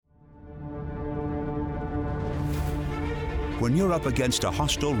When you're up against a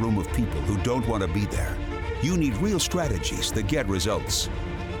hostile room of people who don't want to be there, you need real strategies that get results.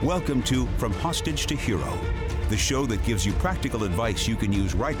 Welcome to From Hostage to Hero, the show that gives you practical advice you can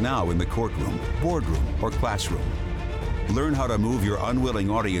use right now in the courtroom, boardroom, or classroom. Learn how to move your unwilling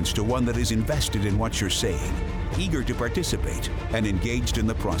audience to one that is invested in what you're saying, eager to participate, and engaged in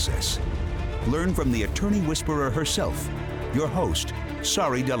the process. Learn from the attorney whisperer herself, your host,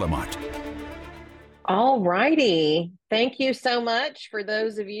 Sari Delamotte. All righty. Thank you so much for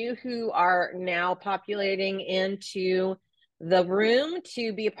those of you who are now populating into the room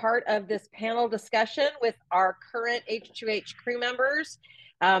to be a part of this panel discussion with our current H2H crew members.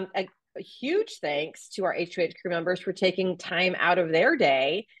 A huge thanks to our H2H crew members for taking time out of their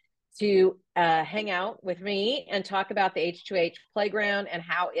day to hang out with me and talk about the H2H playground and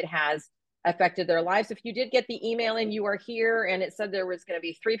how it has affected their lives. If you did get the email and you are here and it said there was going to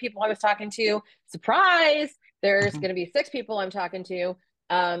be 3 people I was talking to, surprise, there's going to be 6 people I'm talking to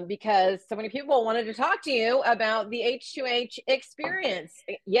because so many people wanted to talk to you about the H2H experience.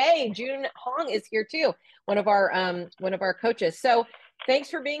 Yay, June Hong is here too, one of our coaches. So thanks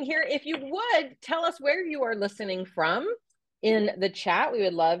for being here. If you would tell us where you are listening from in the chat, we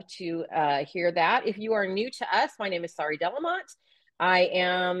would love to hear that. If you are new to us, my name is Sari Delamotte. I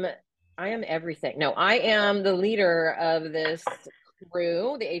am everything. No, I am the leader of this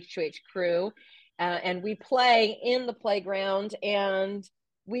crew, the H2H crew, and we play in the playground, and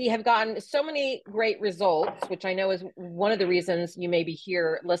we have gotten so many great results, which I know is one of the reasons you may be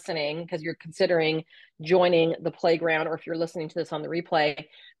here listening, because you're considering joining the playground, or if you're listening to this on the replay.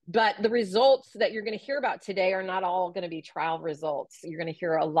 But the results that you're going to hear about today are not all going to be trial results. You're going to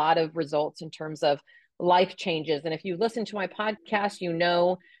hear a lot of results in terms of life changes. And if you listen to my podcast, you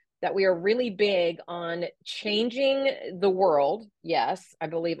know that we are really big on changing the world. Yes, I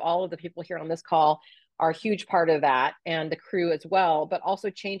believe all of the people here on this call are a huge part of that, and the crew as well, but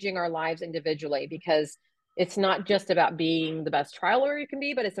also changing our lives individually, because it's not just about being the best trial lawyer you can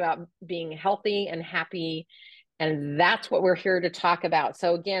be, but it's about being healthy and happy. And that's what we're here to talk about.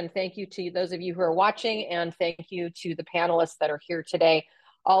 So again, thank you to those of you who are watching, and thank you to the panelists that are here today.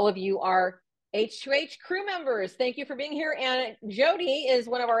 All of you are H2H crew members. Thank you for being here. And Jody is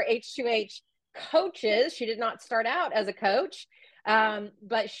one of our H2H coaches. She did not start out as a coach,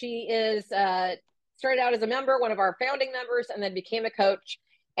 but she is started out as a member, one of our founding members, and then became a coach.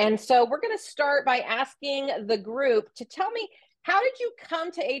 And so we're going to start by asking the group to tell me, how did you come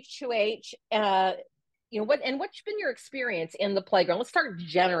to H2H? What's been your experience in the playground? Let's start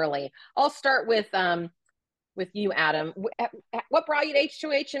generally. I'll start with you, Adam. What brought you to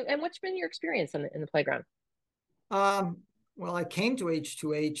H2H, and what's been your experience in the playground? Well, I came to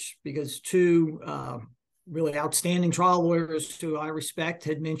H2H because 2 really outstanding trial lawyers who I respect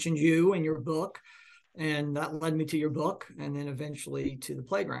had mentioned you and your book, and that led me to your book, and then eventually to the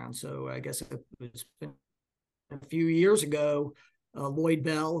playground. So I guess it's been a few years ago. Lloyd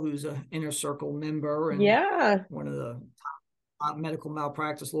Bell, who's an Inner Circle member and one of the top medical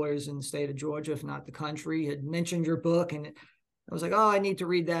malpractice lawyers in the state of Georgia, if not the country, had mentioned your book, and I was like, oh, I need to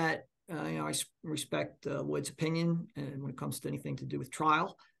read that. I respect Lloyd's opinion and when it comes to anything to do with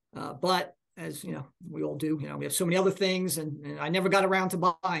trial, but as you know, we all do. We have so many other things, and I never got around to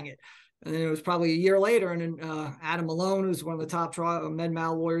buying it. And then it was probably a year later, and then Adam Malone, who's one of the top med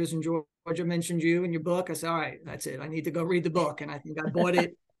mal lawyers in Georgia, mentioned you in your book. I said, all right, that's it. I need to go read the book. And I think I bought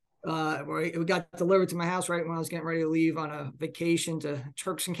it. It got delivered to my house right when I was getting ready to leave on a vacation to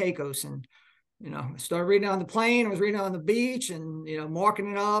Turks and Caicos. And, I started reading it on the plane. I was reading it on the beach and,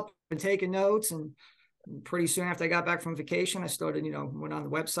 marking it up and taking notes. And pretty soon after I got back from vacation, I started, went on the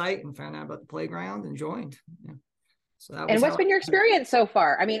website and found out about the playground and joined. Yeah. So that was. And what's been your experience so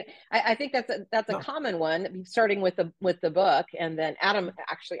far? I mean, I think that's a common one, starting with the book, and then Adam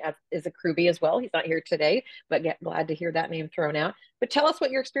actually is a crewbie as well. He's not here today, but glad to hear that name thrown out. But tell us what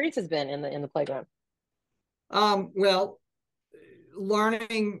your experience has been in the playground. Well,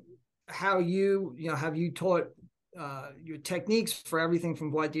 learning how have you taught your techniques for everything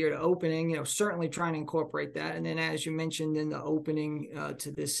from voir dire to opening, certainly trying to incorporate that. And then as you mentioned in the opening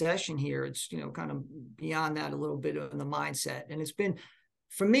to this session here, it's, kind of beyond that a little bit of the mindset. And it's been,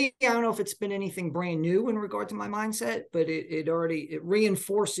 for me, I don't know if it's been anything brand new in regard to my mindset, but it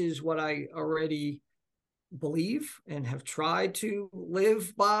reinforces what I already believe and have tried to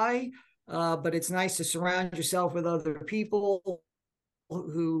live by. But it's nice to surround yourself with other people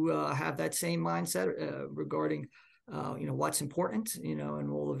who have that same mindset regarding what's important,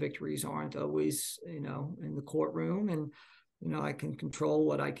 and all the victories aren't always, in the courtroom, and, I can control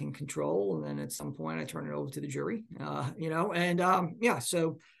what I can control. And then at some point I turn it over to the jury,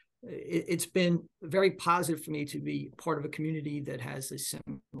 so it's been very positive for me to be part of a community that has the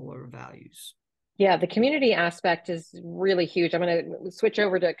similar values. Yeah, the community aspect is really huge. I'm going to switch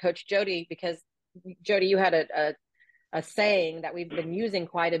over to Coach Jody, because Jody, you had a saying that we've been using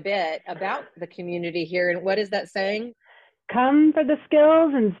quite a bit about the community here. And what is that saying? Come for the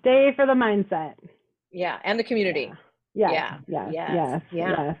skills and stay for the mindset. Yeah, and the community. Yeah.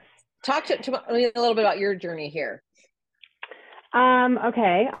 Yes. Talk to me a little bit about your journey here.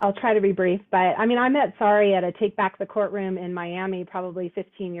 Okay, I'll try to be brief, but I mean, I met Sari at a Take Back the Courtroom in Miami probably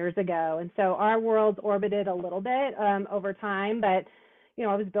 15 years ago. And so our worlds orbited a little bit over time, but you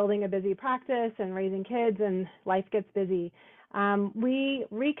know, I was building a busy practice and raising kids, and life gets busy. We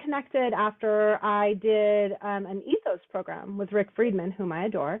reconnected after I did an ethos program with Rick Friedman, whom I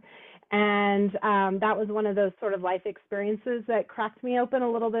adore. And that was one of those sort of life experiences that cracked me open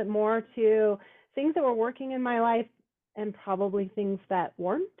a little bit more to things that were working in my life and probably things that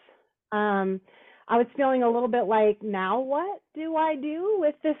weren't. I was feeling a little bit like, now what do I do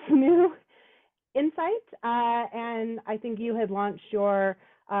with this new insight? And I think you had launched your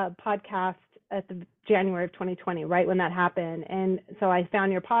podcast at the January of 2020, right when that happened. And so I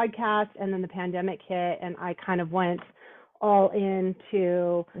found your podcast, and then the pandemic hit, and I kind of went all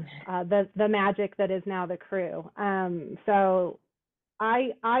into the magic that is now the crew. So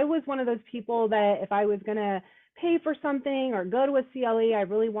I was one of those people that if I was going to pay for something or go to a CLE, I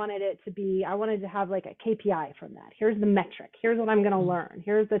really wanted it to be, I wanted to have like a KPI from that. Here's the metric. Here's what I'm going to learn.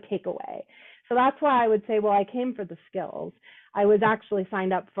 Here's the takeaway. So that's why I would say, well, I came for the skills. I was actually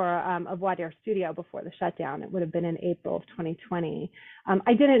signed up for a voir dire studio before the shutdown. It would have been in April of 2020.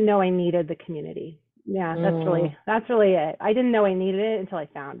 I didn't know I needed the community. Yeah, that's really it. I didn't know I needed it until I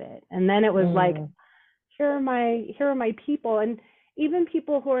found it. And then it was like, here are my people. And even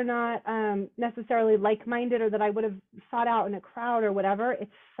people who are not necessarily like-minded or that I would have sought out in a crowd or whatever,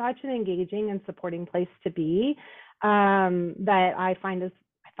 it's such an engaging and supporting place to be that I find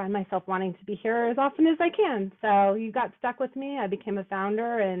myself wanting to be here as often as I can. So you got stuck with me. I became a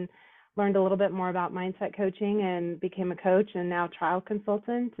founder and learned a little bit more about mindset coaching and became a coach and now trial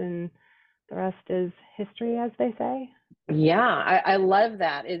consultant, and the rest is history, as they say. Yeah, I love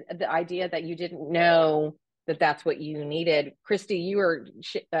that. The idea that you didn't know that that's what you needed. Christy, you were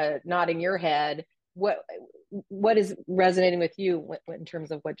nodding your head. What is resonating with you in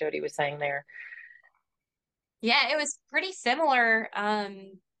terms of what Jody was saying there? Yeah, it was pretty similar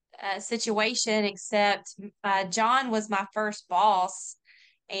situation, except John was my first boss,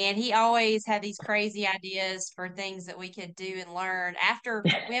 and he always had these crazy ideas for things that we could do and learn. After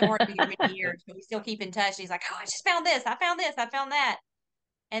we haven't worked together many years, but we still keep in touch. He's like, "Oh, I just found this. I found this. I found that."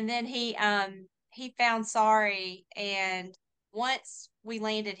 And then he found Sari, and once we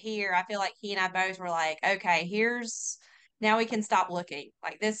landed here, I feel like he and I both were like, "Okay, now we can stop looking."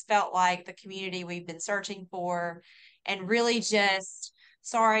 Like, this felt like the community we've been searching for, and really just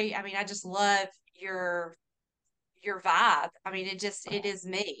Sari. I mean, I just love your vibe. I mean, it is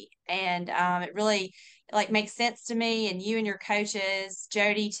me. And it really like makes sense to me. And you and your coaches,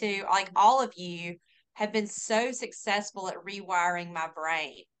 Jody too, like all of you have been so successful at rewiring my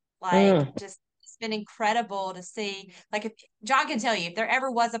brain. Like just it's been incredible to see. Like, if John can tell you, if there ever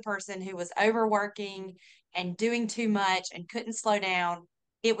was a person who was overworking and doing too much and couldn't slow down,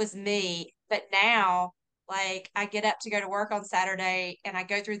 it was me. But now, like, I get up to go to work on Saturday and I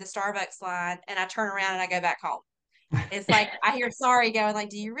go through the Starbucks line and I turn around and I go back home. It's like I hear Sari going like,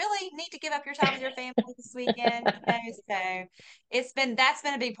 "Do you really need to give up your time with your family this weekend?" You know, so that's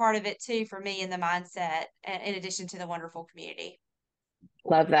been a big part of it too for me in the mindset, in addition to the wonderful community.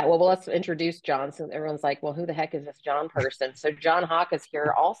 Love that. Well, let's introduce John, since everyone's like, well, who the heck is this John person? So John Hawk is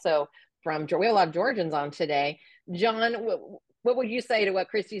here also we have a lot of Georgians on today. John, what would you say to what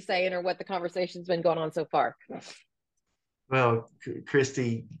Christy's saying, or what the conversation's been going on so far? Well,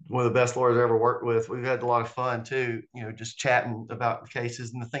 Christy, one of the best lawyers I ever worked with. We've had a lot of fun too, just chatting about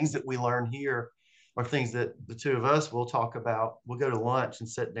cases, and the things that we learn here are things that the two of us will talk about. We'll go to lunch and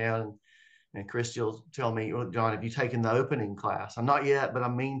sit down, and Christy will tell me, "Well, John, have you taken the opening class?" I'm not yet, but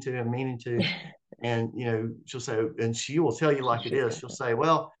I'm meaning to. And, she'll say, and she will tell you like it is. She'll say,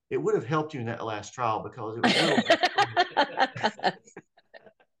 "Well, it would have helped you in that last trial because it was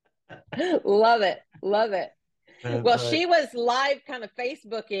real." Love it. Well, she was live kind of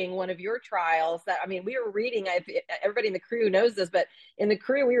Facebooking one of your trials that, I mean, we were reading, everybody in the crew knows this, but in the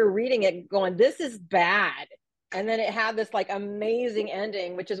crew, we were reading it going, this is bad. And then it had this like amazing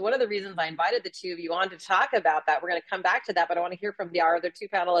ending, which is one of the reasons I invited the two of you on to talk about that. We're going to come back to that, but I want to hear from our other two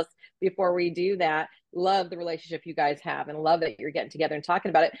panelists before we do that. love the relationship you guys have and love that you're getting together and talking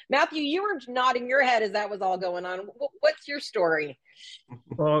about it. Matthew, you were nodding your head as that was all going on. What's your story?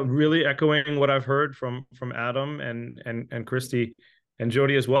 Well, really echoing what I've heard from Adam and Christy and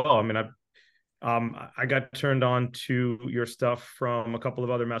Jody as well. I mean, I got turned on to your stuff from a couple of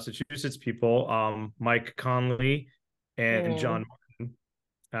other Massachusetts people, Mike Conley and John Martin,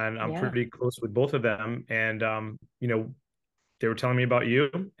 and I'm pretty close with both of them. And you know, they were telling me about you,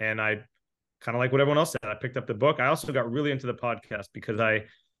 and I kind of like what everyone else said. I picked up the book. I also got really into the podcast because I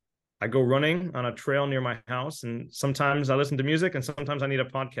go running on a trail near my house, and sometimes I listen to music and sometimes I need a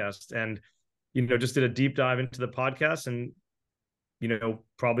podcast. And, you know, just did a deep dive into the podcast and, you know,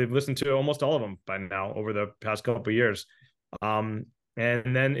 probably listened to almost all of them by now over the past couple of years. And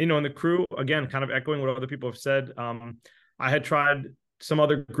then, you know, in the crew, again, kind of echoing what other people have said, I had tried some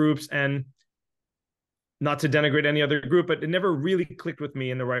other groups, and not to denigrate any other group, but it never really clicked with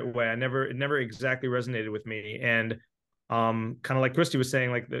me in the right way. It never exactly resonated with me. And kind of like Christy was saying,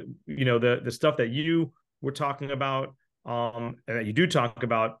 like the stuff that you were talking about, and that you do talk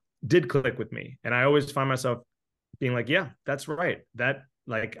about did click with me. And I always find myself being like, yeah, that's right. That,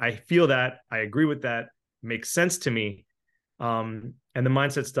 like, I feel that, I agree with that, makes sense to me. And the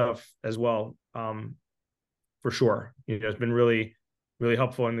mindset stuff as well, for sure. You know, it's been really, really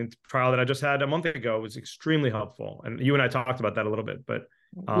helpful. And the trial that I just had a month ago was extremely helpful. And you and I talked about that a little bit, but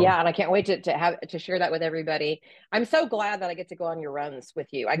yeah, and I can't wait to share that with everybody. I'm so glad that I get to go on your runs with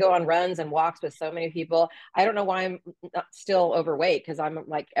you. I go on runs and walks with so many people. I don't know why I'm not still overweight, because I'm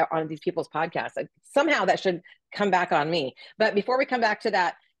like on these people's podcasts. Somehow that should come back on me. But before we come back to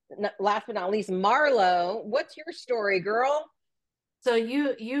that, last but not least, Marlo, what's your story, girl? So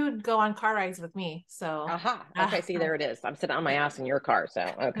you'd go on car rides with me. So okay, see, there it is. I'm sitting on my ass in your car. So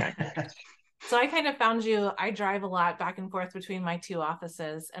okay. So I kind of found you. I drive a lot back and forth between my two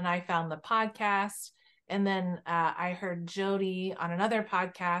offices, and I found the podcast. And then I heard Jody on another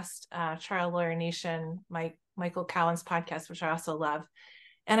podcast, Trial Lawyer Nation, Michael Cowan's podcast, which I also love.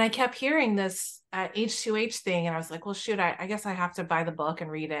 And I kept hearing this H2H thing, and I was like, well, shoot, I guess I have to buy the book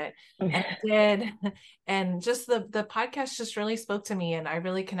and read it. And I did. And just the podcast just really spoke to me, and I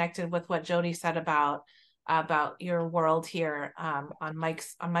really connected with what Jody said about your world here on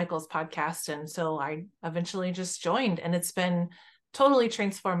Michael's podcast. And so I eventually just joined, and it's been totally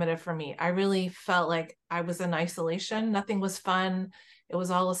transformative for me. I really felt like I was in isolation. Nothing was fun. It was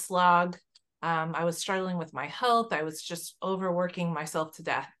all a slog. I was struggling with my health. I was just overworking myself to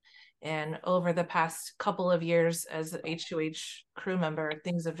death. And over the past couple of years as an H2H crew member,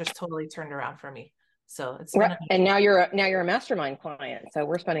 things have just totally turned around for me. So it's been and now you're a mastermind client. So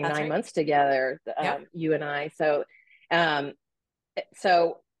we're spending 9 months together, you and I. So,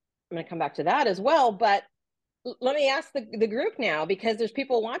 so I'm going to come back to that as well. But let me ask the group now, because there's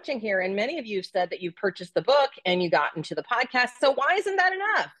people watching here, and many of you said that you purchased the book and you got into the podcast. So why isn't that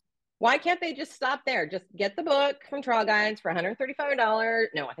enough? Why can't they just stop there? Just get the book from Trial Guides for $135.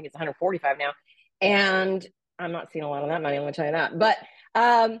 No, I think it's $145 now. And I'm not seeing a lot of that money, I'm going to tell you that. But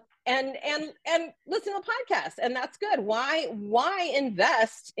and listen to the podcast, and that's good. Why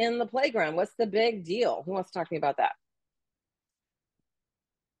invest in the playground? What's the big deal? Who wants to talk to me about that?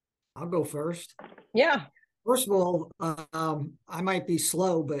 I'll go first. Yeah. First of all, I might be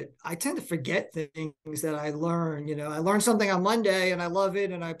slow, but I tend to forget things that I learn. You know, I learn something on Monday and I love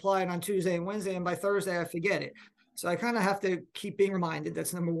it, and I apply it on Tuesday and Wednesday, and by Thursday I forget it. So I kind of have to keep being reminded.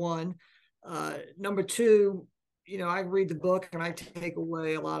 That's number one. Number two, you know, I read the book and I take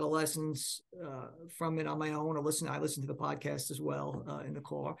away a lot of lessons from it on my own, or I listen to the podcast as well in the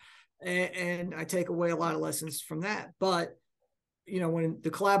car, and I take away a lot of lessons from that. But you know, when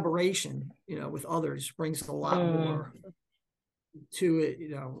the collaboration, you know, with others brings a lot more to it, you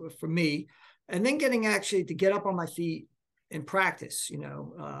know, for me. And then getting actually to get up on my feet and practice, you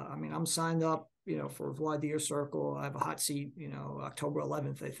know, I mean, I'm signed up, you know, for Voir dire Circle. I have a hot seat, you know, October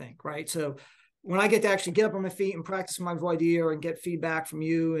 11th, I think. Right. So when I get to actually get up on my feet and practice my voir dire and get feedback from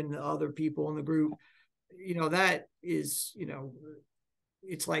you and the other people in the group, you know, that is, you know,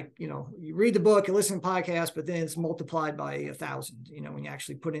 it's like, you know, you read the book, you listen to podcasts, but then it's multiplied by 1,000, you know, when you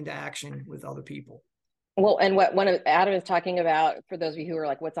actually put into action with other people. Well, and what one of Adam is talking about, for those of you who are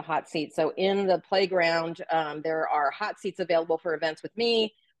like, what's a hot seat? So in the playground, there are hot seats available for events with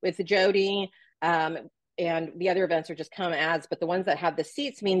me, with Jody, and the other events are just come ads, but the ones that have the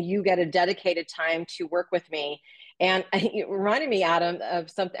seats mean you get a dedicated time to work with me. And it reminded me, Adam, of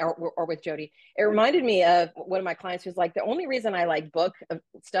something, or with Jody, it reminded me of one of my clients who's like, the only reason I like book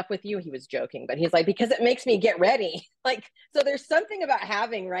stuff with you, he was joking, but he's like, because it makes me get ready. Like, so there's something about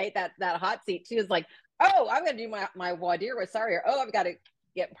having, right, that hot seat too, is like, oh, I'm going to do my voir dire with Sari, or oh, I've got to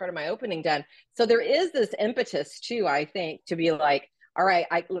get part of my opening done. So there is this impetus too, I think, to be like, all right,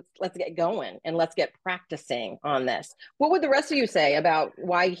 let's get going and let's get practicing on this. What would the rest of you say about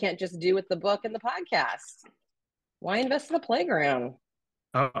why you can't just do with the book and the podcast? Why invest in the playground?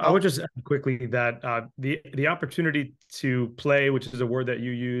 I would just add quickly that the opportunity to play, which is a word that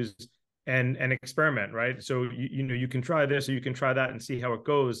you use, and experiment, right? So you can try this or you can try that and see how it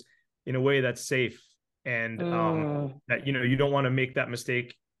goes in a way that's safe, and that you don't want to make that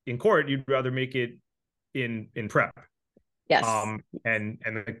mistake in court. You'd rather make it in prep. Yes. And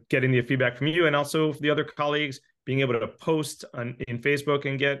getting the feedback from you and also the other colleagues, being able to post in Facebook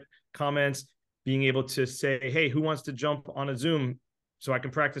and get comments, being able to say, hey, who wants to jump on a Zoom so I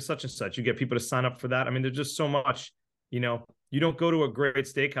can practice such and such? You get people to sign up for that. I mean, there's just so much, you don't go to a great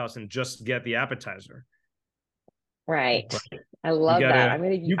steakhouse and just get the appetizer. Right. But I love that.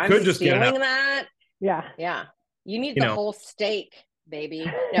 I'm just stealing that. Yeah. Yeah. You need the whole steak, baby.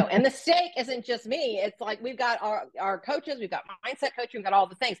 No, and the steak isn't just me. It's like we've got our coaches, we've got mindset coaching, we've got all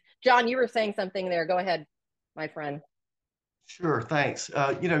the things. John, you were saying something there. Go ahead, my friend. Sure, thanks.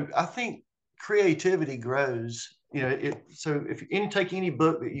 I think creativity grows. So if you take any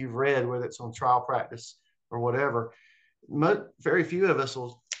book that you've read, whether it's on trial practice or whatever, very few of us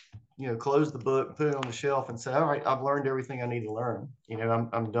will, close the book, put it on the shelf, and say, "All right, I've learned everything I need to learn.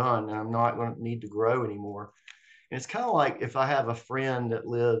 I'm done, and I'm not going to need to grow anymore." And it's kind of like if I have a friend that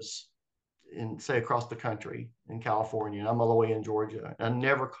lives in, say, across the country in California, and I'm all the way in Georgia, and I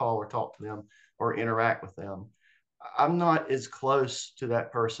never call or talk to them or interact with them. I'm not as close to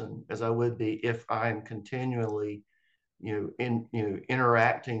that person as I would be if I'm continually,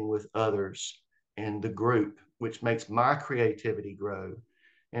 interacting with others and the group, which makes my creativity grow.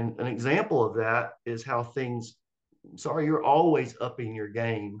 And an example of that is how you're always upping your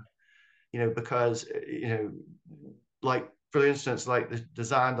game, because, like, for instance, like the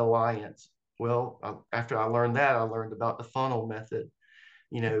Designed Alliance. Well, after I learned that, I learned about the funnel method,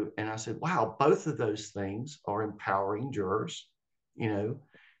 and I said, wow, both of those things are empowering jurors,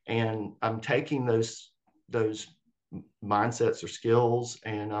 and I'm taking those mindsets or skills,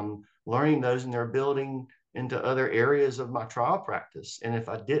 and I'm learning those, and they're building into other areas of my trial practice. And if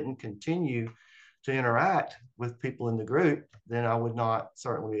I didn't continue to interact with people in the group, then I would not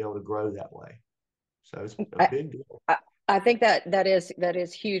certainly be able to grow that way. So it's a big deal. I think that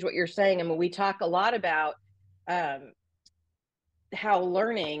is huge what you're saying. I mean, we talk a lot about how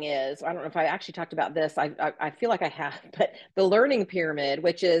learning is. I don't know if I actually talked about this. I feel like I have, but the learning pyramid,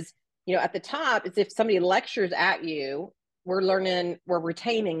 which is, at the top, it's if somebody lectures at you, we're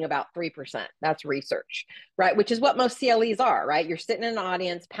retaining about 3%. That's research, right? Which is what most CLEs are, right? You're sitting in an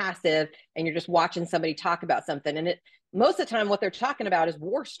audience, passive, and you're just watching somebody talk about something. And most of the time, what they're talking about is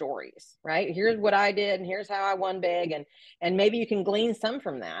war stories, right? Here's what I did, and here's how I won big, and maybe you can glean some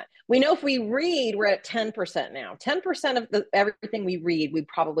from that. We know if we read, we're at 10% now. 10% of everything we read, we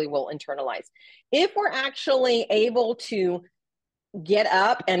probably will internalize. If we're actually able to get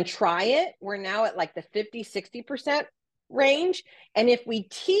up and try it, we're now at like the 50-60% range. And if we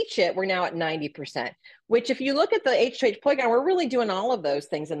teach it, we're now at 90%, which if you look at the H2H playground, we're really doing all of those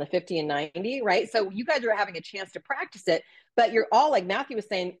things in the 50 and 90, right? So you guys are having a chance to practice it, but you're all, like Matthew was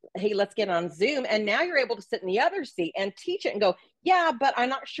saying, hey, let's get on Zoom. And now you're able to sit in the other seat and teach it and go, yeah, but I'm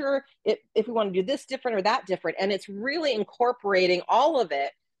not sure if we want to do this different or that different. And it's really incorporating all of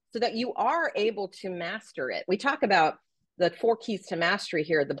it so that you are able to master it. We talk about the 4 keys to mastery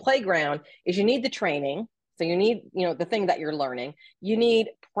here. The playground is you need the training. So you need, the thing that you're learning. You need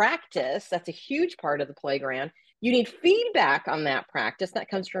practice. That's a huge part of the playground. You need feedback on that practice. That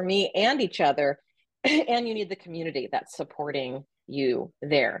comes from me and each other. And you need the community that's supporting you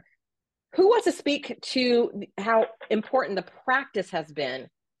there. Who wants to speak to how important the practice has been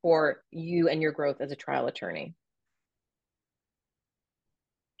for you and your growth as a trial attorney?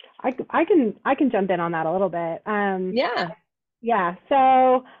 I can jump in on that a little bit. Yeah.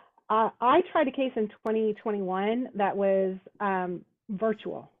 So I tried a case in 2021 that was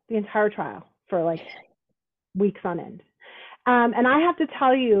virtual, the entire trial for like weeks on end. And I have to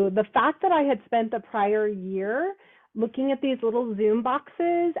tell you, the fact that I had spent the prior year looking at these little Zoom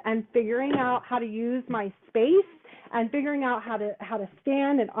boxes and figuring out how to use my space and figuring out how to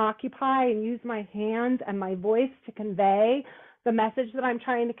stand and occupy and use my hands and my voice to convey the message that I'm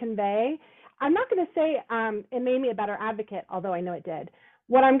trying to convey. I'm not going to say it made me a better advocate, although I know it did.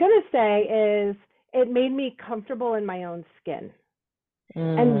 What I'm going to say is it made me comfortable in my own skin.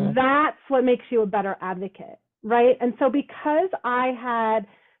 And that's what makes you a better advocate, right? And so because I had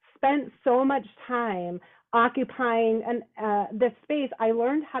spent so much time occupying this space, I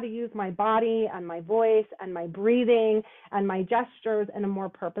learned how to use my body and my voice and my breathing and my gestures in a more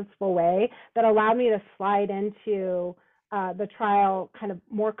purposeful way that allowed me to slide into the trial kind of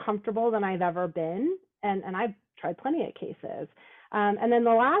more comfortable than I've ever been. And I've tried plenty of cases. And then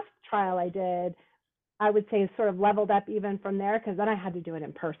the last trial I did, I would say sort of leveled up even from there, because then I had to do it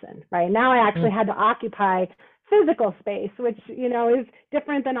in person, right? Now I actually had to occupy physical space, which, you know, is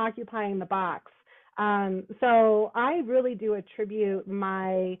different than occupying the box. So I really do attribute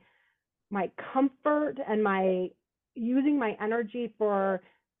my comfort and my using my energy for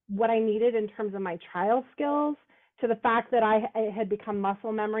what I needed in terms of my trial skills to the fact that I had become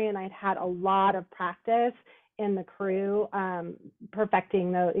muscle memory, and I'd had a lot of practice in the crew,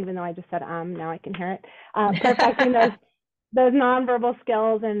 perfecting those, even though I just said now I can hear it, perfecting those nonverbal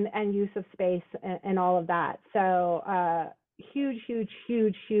skills and use of space and all of that. So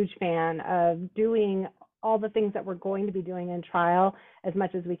huge fan of doing all the things that we're going to be doing in trial as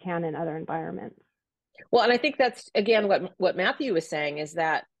much as we can in other environments. Well, and I think that's, again, what Matthew was saying is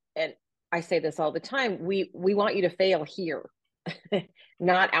that, and I say this all the time, we want you to fail here,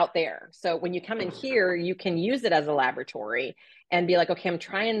 not out there. So when you come in here, you can use it as a laboratory and be like, okay, I'm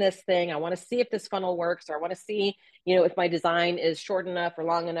trying this thing. I want to see if this funnel works, or I want to see, you know, if my design is short enough or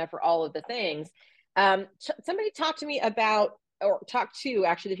long enough or all of the things. Somebody talk to me about, or talk to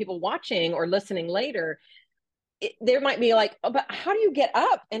actually the people watching or listening later. There might be like, oh, but how do you get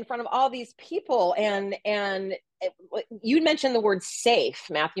up in front of all these people? And you mentioned the word safe,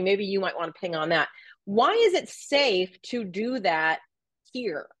 Matthew. Maybe you might want to ping on that. Why is it safe to do that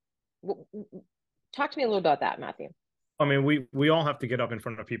here? Talk to me a little about that, Matthew. I mean, we all have to get up in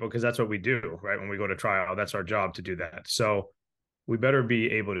front of people because that's what we do, right? When we go to trial, that's our job to do that. So we better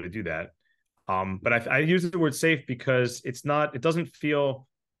be able to do that. But I use the word safe because it doesn't feel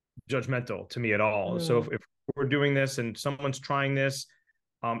judgmental to me at all. So if we're doing this and someone's trying this,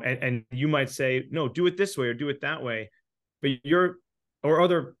 and you might say, no, do it this way or do it that way, but or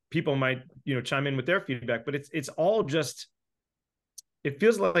other people might, you know, chime in with their feedback, but it's all just, it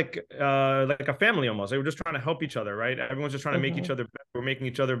feels like a family almost. Like we're just trying to help each other, right? Everyone's just trying to make each other better. We're making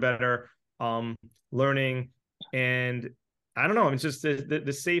each other better, learning. And I don't know, it's just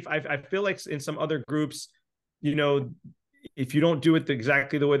the safe. I feel like in some other groups, you know, if you don't do it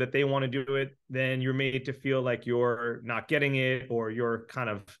exactly the way that they want to do it, then you're made to feel like you're not getting it, or you're kind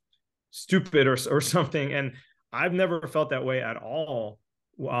of stupid or something. And I've never felt that way at all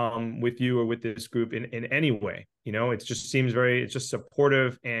with you or with this group in any way. You know, it just seems it's just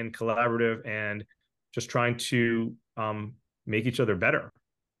supportive and collaborative and just trying to make each other better.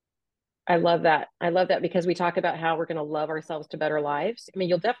 I love that. I love that, because we talk about how we're going to love ourselves to better lives. I mean,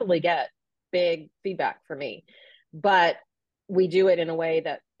 you'll definitely get big feedback from me, but we do it in a way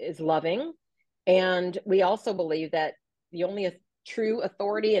that is loving. And we also believe that the only true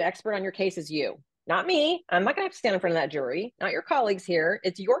authority and expert on your case is you, not me. I'm not going to have to stand in front of that jury, not your colleagues here.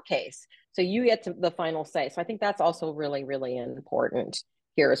 It's your case. So you get to the final say. So I think that's also really, really important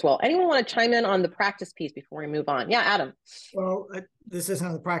here as well. Anyone want to chime in on the practice piece before we move on? Yeah, Adam. Well, this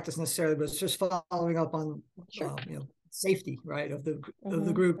isn't the practice necessarily, but it's just following up on you know, safety, right, of the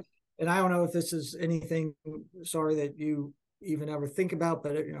group. And I don't know if this is anything, sorry, that you even ever think about,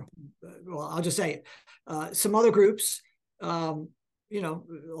 but you know, well, I'll just say it. Some other groups, you know,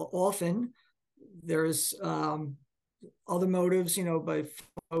 often there's other motives, you know, by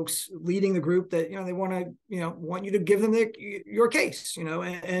folks leading the group that, you know, they want to, you know, want you to give them your case, you know,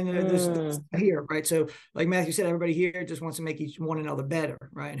 and there's here, right? So like Matthew said, everybody here just wants to make one another better,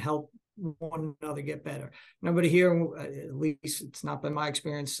 right? And help one another get better. Nobody here, at least it's not been my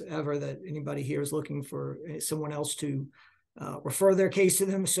experience ever, that anybody here is looking for someone else to refer their case to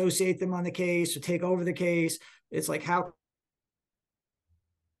them, associate them on the case, or take over the case. It's like, how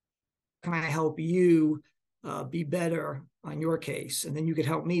can I help you be better on your case, and then you could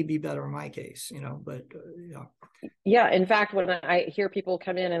help me be better on my case, you know? But you know. Yeah, in fact, when I hear people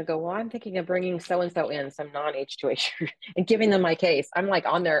come in and go, well, I'm thinking of bringing so-and-so in, some non-H2H, and giving them my case, I'm like,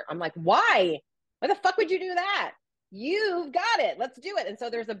 why the fuck would you do that? You've got it, let's do it. And so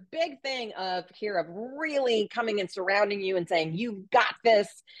there's a big thing of really coming and surrounding you and saying, you've got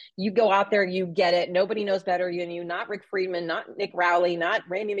this, you go out there, you get it. Nobody knows better than you, not Rick Friedman, not Nick Rowley, not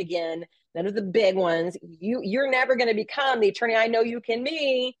Randy McGinn, none of the big ones. You're never going to become the attorney I know you can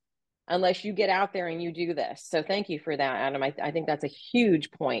be unless you get out there and you do this. So thank you for that, Adam. I think that's a huge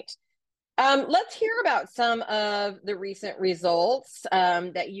point. Let's hear about some of the recent results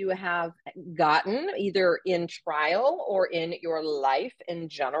that you have gotten, either in trial or in your life in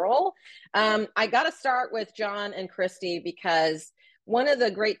general. I got to start with John and Christy, because one of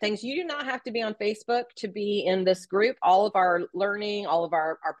the great things, you do not have to be on Facebook to be in this group. All of our learning, all of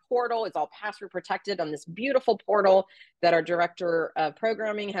our portal is all password protected on this beautiful portal that our director of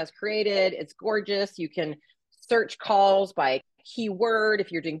programming has created. It's gorgeous. You can search calls by keyword.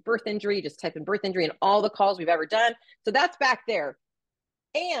 If you're doing birth injury, just type in birth injury and all the calls we've ever done. So that's back there.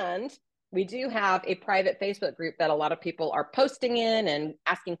 And we do have a private Facebook group that a lot of people are posting in and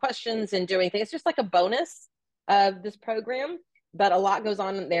asking questions and doing things. It's just like a bonus of this program, but a lot goes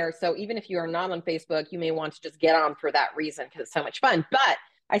on there. So even if you are not on Facebook, you may want to just get on for that reason because it's so much fun. But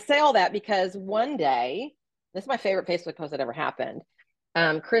I say all that because one day, this is my favorite Facebook post that ever happened.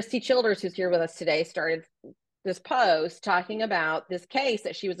 Christy Childers, who's here with us today, started this post talking about this case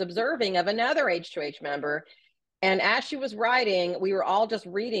that she was observing of another H2H member. And as she was writing, we were all just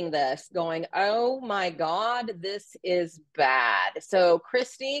reading this going, oh my God, this is bad. So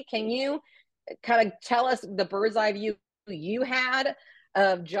Christy, can you kind of tell us the bird's eye view you had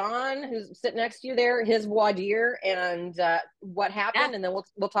of John, who's sitting next to you there, his voir dire, and what happened? Yeah. And then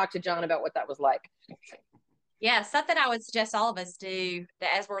we'll talk to John about what that was like. Yeah, something I would suggest all of us do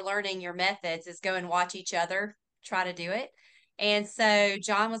that as we're learning your methods is go and watch each other try to do it. And so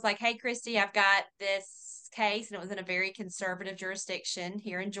John was like, hey, Christy, I've got this case, and it was in a very conservative jurisdiction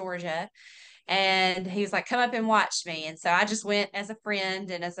here in Georgia. And he was like, come up and watch me. And so I just went as a friend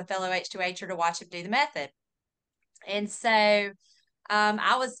and as a fellow H2Her to watch him do the method. And so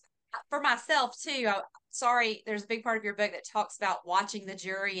I was, for myself too, sorry, there's a big part of your book that talks about watching the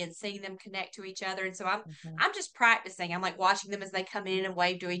jury and seeing them connect to each other. And so I'm just practicing. I'm like watching them as they come in and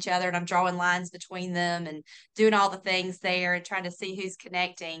wave to each other, and I'm drawing lines between them and doing all the things there and trying to see who's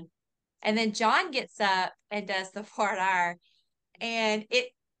connecting. And then John gets up and does the voir dire, and it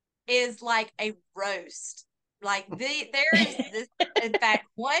is like a roast. Like there is this, in fact,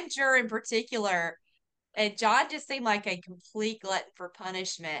 one juror in particular, and John just seemed like a complete glutton for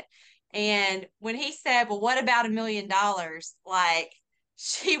punishment. And when he said, well, what about $1 million? Like,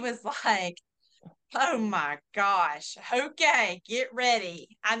 she was like, oh my gosh, okay, get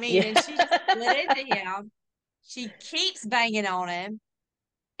ready. I mean, and she just lit into him. She keeps banging on him.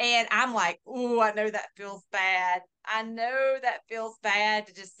 And I'm like, ooh, I know that feels bad. I know that feels bad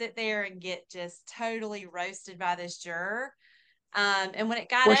to just sit there and get just totally roasted by this juror. And when it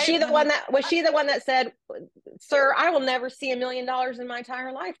got was she the one that said, sir, I will never see $1 million in my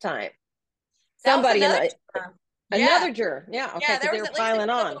entire lifetime? Somebody another juror. Yeah. Okay. Yeah, there was they were piling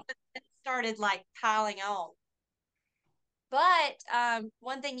on. Started like piling on. But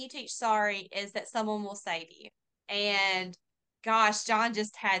one thing you teach sorry is that someone will save you. And gosh, John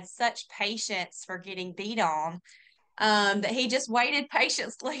just had such patience for getting beat on that he just waited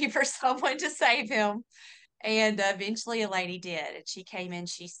patiently for someone to save him. And eventually a lady did. And she came in,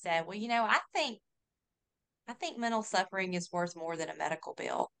 she said, well, I think mental suffering is worth more than a medical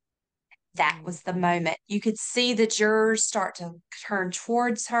bill. That was the moment. You could see the jurors start to turn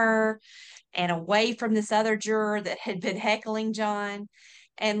towards her and away from this other juror that had been heckling John.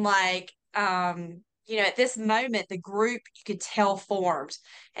 And at this moment, the group, you could tell, formed.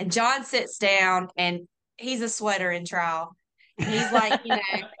 And John sits down, and he's a sweater in trial. And he's like,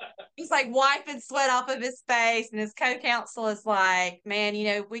 he's like wiping sweat off of his face. And his co-counsel is like,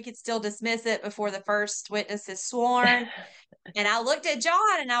 man, we could still dismiss it before the first witness is sworn. And I looked at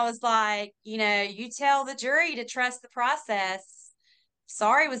John and I was like, you tell the jury to trust the process. If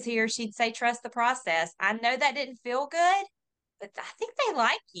Sorry was here, she'd say, trust the process. I know that didn't feel good, but I think they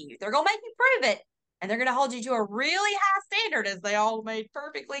like you. They're going to make you prove it. And they're going to hold you to a really high standard, as they all made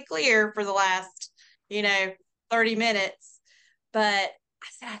perfectly clear for the last, 30 minutes. But I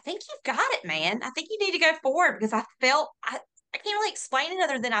said, I think you've got it, man. I think you need to go forward, because I can't really explain it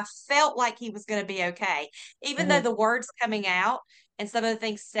other than I felt like he was going to be okay. Even though the words coming out and some of the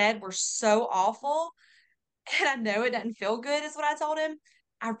things said were so awful, and I know it doesn't feel good, is what I told him.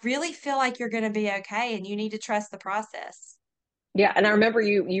 I really feel like you're going to be okay, and you need to trust the process. Yeah, and I remember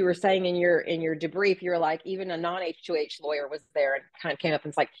you were saying in your debrief, you're like, even a non-H2H lawyer was there and kind of came up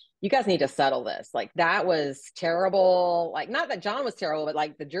and it's like, you guys need to settle this. Like, that was terrible. Like, not that John was terrible, but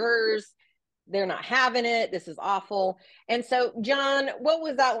like the jurors, they're not having it. This is awful. And so, John, what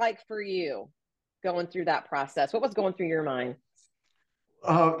was that like for you going through that process? What was going through your mind?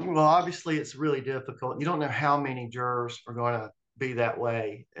 Well, obviously it's really difficult. You don't know how many jurors are going to be that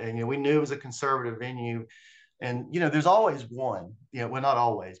way. And, we knew it was a conservative venue. And, there's always one, well, not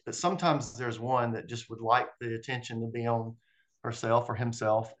always, but sometimes there's one that just would like the attention to be on herself or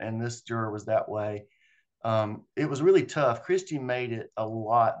himself. And this juror was that way. It was really tough. Christy made it a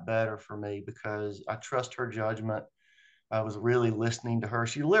lot better for me because I trust her judgment. I was really listening to her.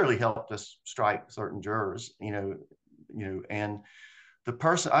 She literally helped us strike certain jurors, and the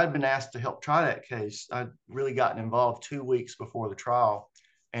person I'd been asked to help try that case, I'd really gotten involved 2 weeks before the trial.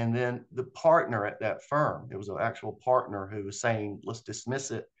 And then the partner at that firm, it was an actual partner who was saying, let's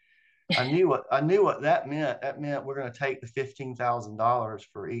dismiss it. I knew what that meant. That meant we're going to take the $15,000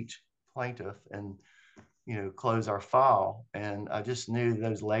 for each plaintiff and, close our file. And I just knew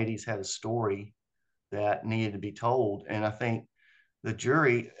those ladies had a story that needed to be told. And I think the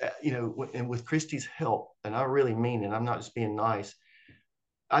jury, and with Christy's help, and I really mean it, I'm not just being nice,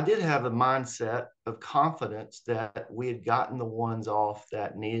 I did have a mindset of confidence that we had gotten the ones off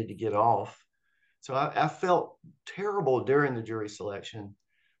that needed to get off. So I felt terrible during the jury selection,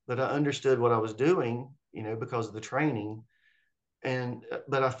 but I understood what I was doing, because of the training.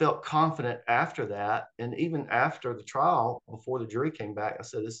 But I felt confident after that. And even after the trial, before the jury came back, I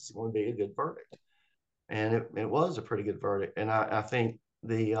said, this is going to be a good verdict. And it was a pretty good verdict. And I think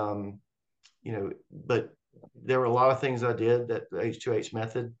but there were a lot of things I did that the H2H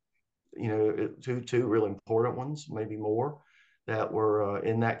method, two really important ones, maybe more, that were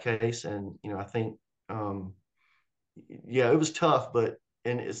in that case. And, I think, it was tough,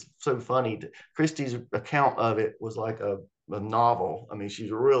 and it's so funny. Christy's account of it was like a novel. I mean,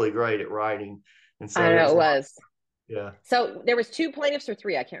 she's really great at writing. And so I know it was. Yeah. So there was 2 plaintiffs or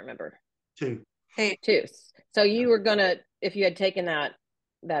 3, I can't remember. 2. Hey. 2. So you were gonna, if you had taken that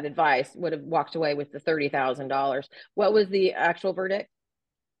advice, would have walked away with the $30,000. What was the actual verdict?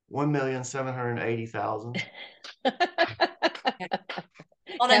 $1,780,000.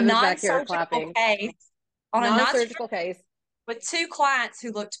 On a non-surgical case. On a non-surgical case. With 2 clients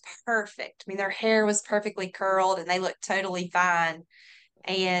who looked perfect. I mean, their hair was perfectly curled and they looked totally fine.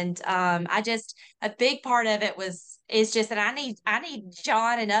 And a big part of it is just that I need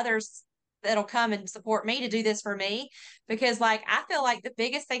John and others that'll come and support me to do this for me, because I feel like the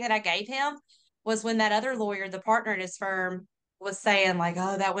biggest thing that I gave him was when that other lawyer, the partner at his firm, was saying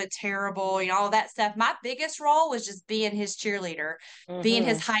oh, that went terrible, all of that stuff. My biggest role was just being his cheerleader, being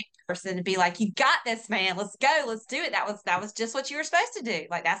his hype person, to be like, you got this, man, let's go, let's do it. That was just what you were supposed to do.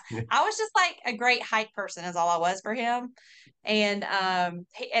 I was just a great hype person is all I was for him. And I'm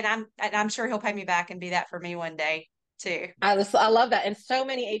sure he'll pay me back and be that for me one day too. I love that. And so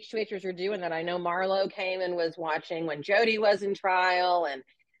many H2Hers are doing that. I know Marlo came and was watching when Jody was in trial, and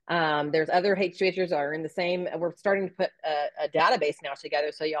there's other H2Hers that are in the same. We're starting to put a database now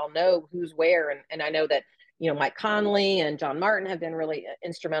together, so y'all know who's where. And I know that, Mike Conley and John Martin have been really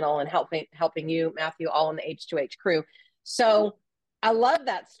instrumental in helping you, Matthew, all in the H2H crew. So I love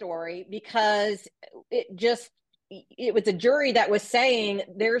that story, because it was a jury that was saying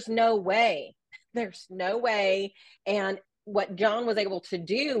there's no way. And what John was able to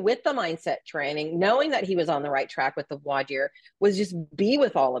do with the mindset training, knowing that he was on the right track with the voir dire, was just be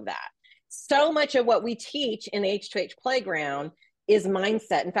with all of that. So much of what we teach in the H2H playground is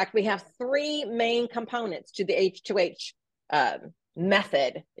mindset. In fact, we have 3 main components to the H2H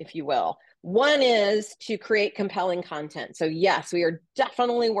method, if you will. One is to create compelling content. So yes, we are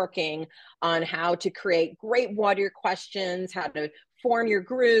definitely working on how to create great voir dire questions, how to form your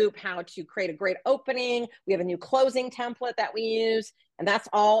group, how to create a great opening. We have a new closing template that we use, and that's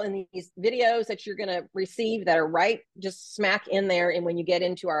all in these videos that you're going to receive that are right just smack in there and when you get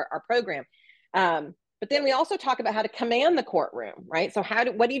into our program. But then we also talk about how to command the courtroom, right? So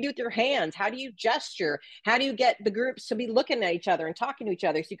what do you do with your hands? How do you gesture? How do you get the groups to be looking at each other and talking to each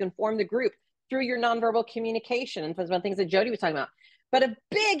other so you can form the group through your nonverbal communication? And some things that Jody was talking about. But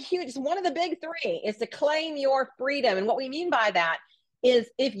one of the big 3 is to claim your freedom. And what we mean by that is,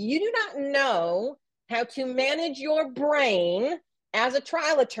 if you do not know how to manage your brain as a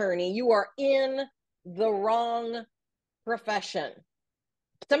trial attorney, you are in the wrong profession.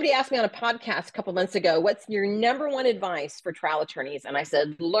 Somebody asked me on a podcast a couple months ago, what's your number 1 advice for trial attorneys? And I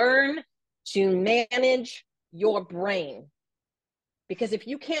said, learn to manage your brain. Because if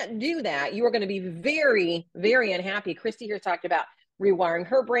you can't do that, you are going to be very, very unhappy. Christy here talked about rewiring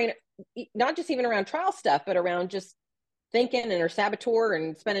her brain, not just even around trial stuff, but around just thinking and her saboteur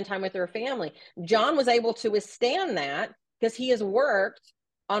and spending time with her family. John was able to withstand that because he has worked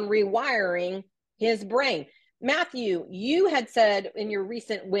on rewiring his brain. Matthew, you had said in your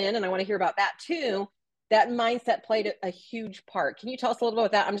recent win, and I want to hear about that too, that mindset played a huge part. Can you tell us a little bit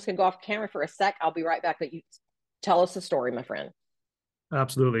about that? I'm just going to go off camera for a sec. I'll be right back, but you tell us the story, my friend.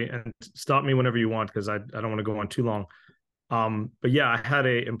 Absolutely. And stop me whenever you want, because I don't want to go on too long. But yeah, I had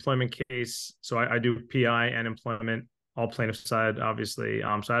a employment case. So I do PI and employment, all plaintiff side, obviously. So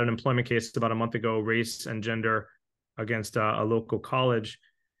I had an employment case about a month ago, race and gender, against a local college.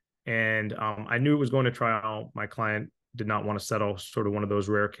 And I knew it was going to trial. My client did not want to settle, sort of one of those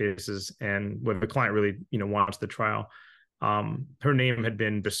rare cases, and where the client really, wants the trial. her name had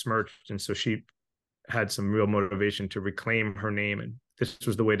been besmirched, and so she had some real motivation to reclaim her name, and this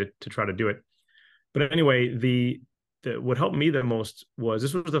was the way to try to do it. But anyway, what helped me the most was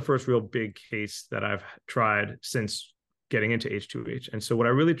this was the first real big case that I've tried since getting into H2H. And so what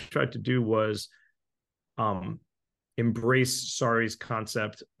I really tried to do was embrace Sari's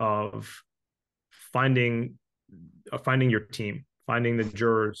concept of finding your team, finding the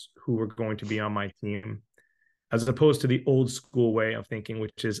jurors who were going to be on my team, as opposed to the old school way of thinking,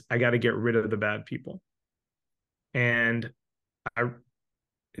 which is I got to get rid of the bad people. And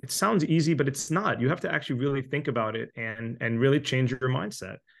it sounds easy, but it's not. You have to actually really think about it and really change your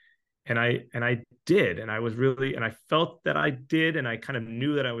mindset. And I did, and I felt that I did, and I kind of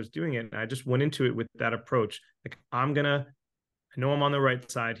knew that I was doing it. And I just went into it with that approach. Like, I know I'm on the right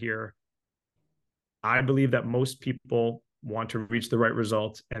side here. I believe that most people want to reach the right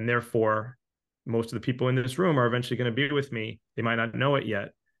result, and therefore most of the people in this room are eventually going to be with me. They might not know it yet.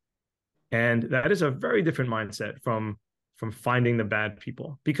 And that is a very different mindset from finding the bad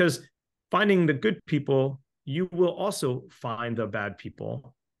people, because finding the good people, you will also find the bad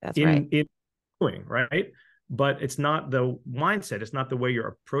people. That's right. Right. But it's not the mindset. It's not the way you're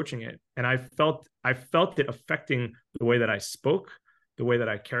approaching it. And I felt it affecting the way that I spoke, the way that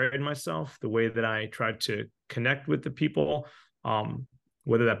I carried myself, the way that I tried to connect with the people,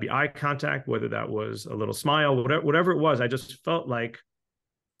 whether that be eye contact, whether that was a little smile, whatever it was. I just felt like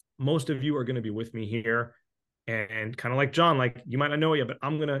most of you are going to be with me here. And kind of like John, like, you might not know it yet, but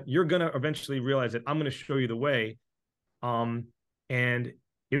you're going to eventually realize that I'm going to show you the way. And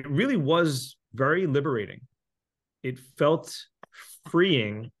it really was very liberating. It felt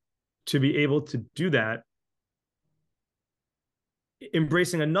freeing to be able to do that,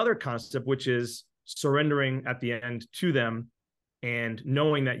 embracing another concept, which is surrendering at the end to them and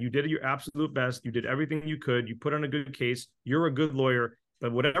knowing that you did your absolute best. You did everything you could. You put on a good case. You're a good lawyer,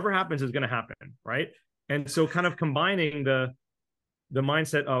 but whatever happens is going to happen. Right. And so kind of combining the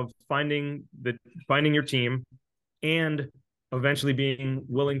mindset of finding your team and eventually being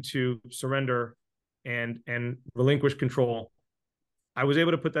willing to surrender and relinquish control, I was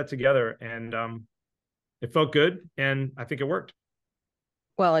able to put that together, and it felt good, and I think it worked.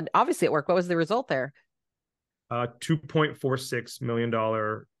 Well, and obviously it worked. What was the result there? $2.46 million,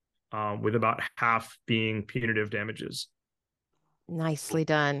 with about half being punitive damages. Nicely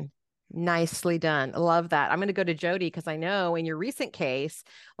done. Nicely done. I love that. I'm going to go to Jody, because I know in your recent case,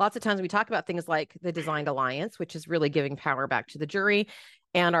 lots of times we talk about things like the designed alliance, which is really giving power back to the jury,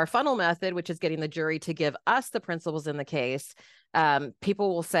 and our funnel method, which is getting the jury to give us the principles in the case.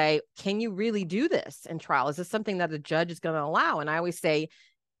 People will say, can you really do this in trial? Is this something that a judge is going to allow? And I always say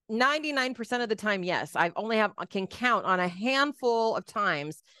 99% of the time, yes. I can count on a handful of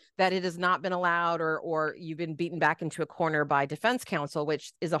times that it has not been allowed, or you've been beaten back into a corner by defense counsel,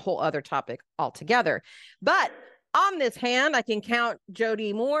 which is a whole other topic altogether. But on this hand, I can count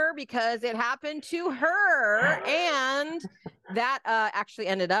Jody Moore, because it happened to her, and that actually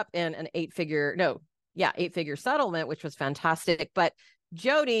ended up in an eight-figure settlement, which was fantastic. But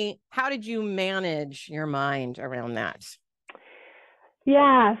Jody, how did you manage your mind around that?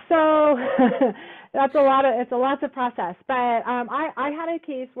 Yeah, so it's a lot to process. But I had a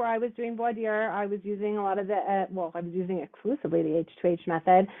case where I was doing voir dire. I was using a lot of I was using exclusively the H2H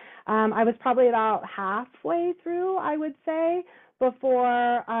method. I was probably about halfway through, I would say,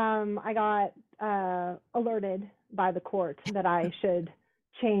 before I got alerted by the court that I should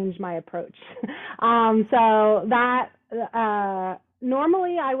change my approach. So that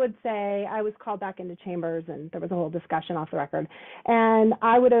normally I would say I was called back into chambers, and there was a whole discussion off the record, and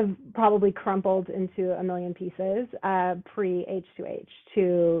I would have probably crumpled into a million pieces pre H2H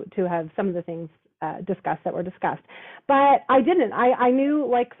to have some of the things discussed that were discussed. But I didn't. I knew,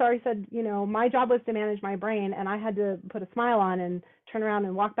 like Sari said, my job was to manage my brain, and I had to put a smile on and turn around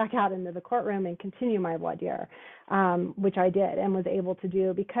and walk back out into the courtroom and continue my voir dire, which I did and was able to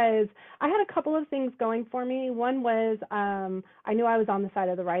do, because I had a couple of things going for me. One was I knew I was on the side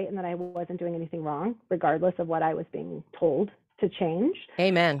of the right and that I wasn't doing anything wrong, regardless of what I was being told to change.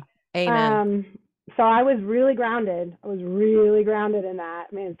 Amen. Amen. So I was really grounded. I was really grounded in that.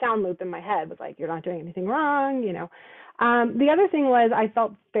 I mean, the sound loop in my head was like, you're not doing anything wrong, The other thing was I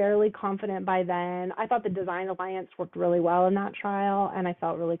felt fairly confident by then. I thought the Design Alliance worked really well in that trial, and I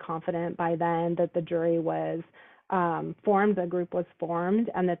felt really confident by then that the jury was formed, the group was formed,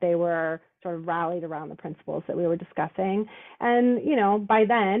 and that they were sort of rallied around the principles that we were discussing. And, by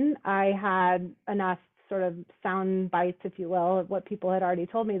then I had enough sort of sound bites, if you will, of what people had already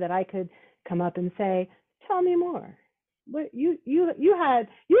told me, that I could come up and say, tell me more. What you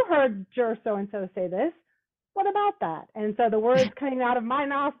heard juror so-and-so say this. what about that? And so the words coming out of my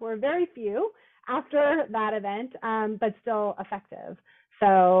mouth were very few after that event, but still effective.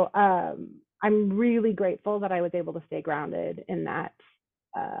 So I'm really grateful that I was able to stay grounded in that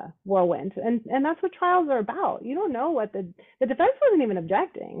whirlwind. And that's what trials are about. You don't know what the defense wasn't even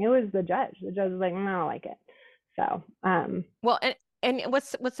objecting. It was the judge. The judge was like, I don't like it. So well, and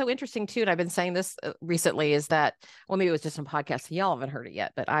what's so interesting too, and I've been saying this recently, is that, well, maybe it was just some podcast, y'all haven't heard it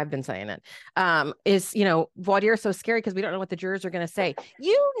yet, but I've been saying it, is, voir dire is so scary because we don't know what the jurors are going to say.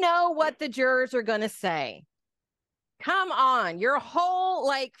 You know what the jurors are going to say. Come on, your whole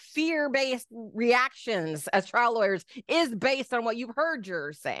like fear-based reactions as trial lawyers is based on what you've heard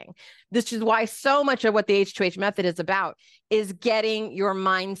jurors saying. This is why so much of what the H2H method is about is getting your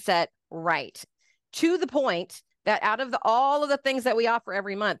mindset right, to the point that out of all of the things that we offer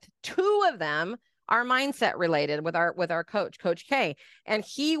every month, 2 of them are mindset related with our coach, Coach K, and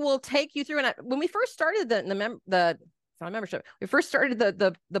he will take you through. And when we first started the membership, we first started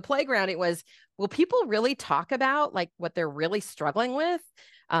the playground, it was, will people really talk about like what they're really struggling with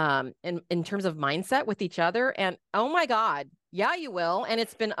in terms of mindset with each other? And oh my God, yeah, you will. And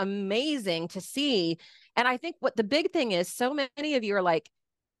it's been amazing to see. And I think what the big thing is, so many of you are like,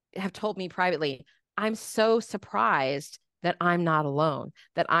 have told me privately, I'm so surprised that I'm not alone,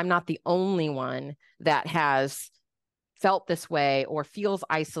 that I'm not the only one that has felt this way or feels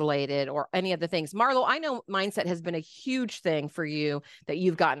isolated or any of the things. Marlo, I know mindset has been a huge thing for you that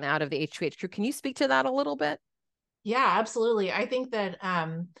you've gotten out of the H2H crew. Can you speak to that a little bit? Yeah, absolutely. I think that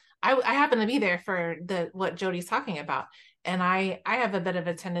I happen to be there for what Jody's talking about. And I have a bit of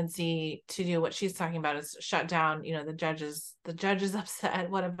a tendency to do what she's talking about, is shut down, the judge is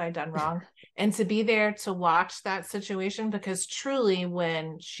upset. What have I done wrong? And to be there to watch that situation, because truly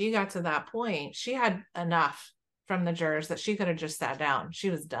when she got to that point, she had enough from the jurors that she could have just sat down.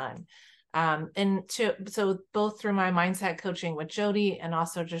 She was done. So both through my mindset coaching with Jody and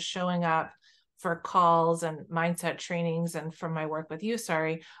also just showing up for calls and mindset trainings, and from my work with you,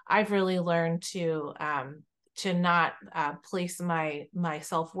 I've really learned to not place my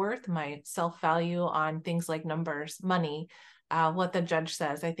self-worth, my self-value on things like numbers, money, what the judge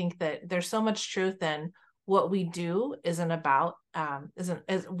says. I think that there's so much truth in what we do isn't about,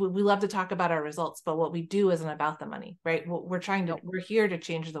 we love to talk about our results, but what we do isn't about the money, right? We're here to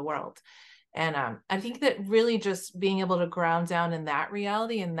change the world. And I think that really just being able to ground down in that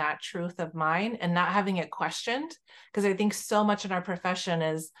reality and that truth of mine and not having it questioned, because I think so much in our profession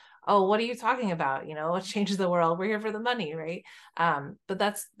is, oh, what are you talking about? What changes the world? We're here for the money, right? But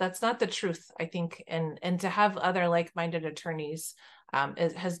that's not the truth, I think. And to have other like-minded attorneys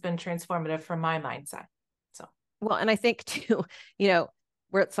has been transformative for my mindset. So, well, and I think too,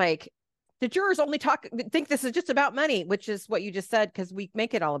 where it's like the jurors only think this is just about money, which is what you just said, because we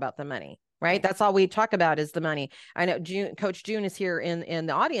make it all about the money. Right. That's all we talk about is the money. I know Coach June is here in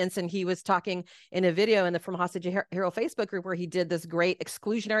the audience, and he was talking in a video in the From Hostage to Hero Facebook group where he did this great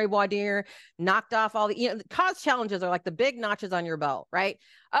exclusionary voir dire, knocked off all the, cause challenges are like the big notches on your belt, right?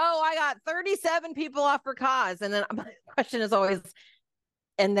 Oh, I got 37 people off for cause. And then my question is always,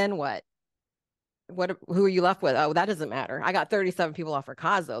 and then what? Who are you left with? Oh, that doesn't matter. I got 37 people off for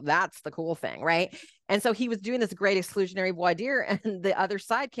cause, though. That's the cool thing, right? And so he was doing this great exclusionary voir dire, and the other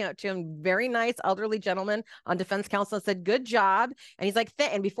side came up to him, very nice elderly gentleman on defense counsel, and said, "Good job." And he's like,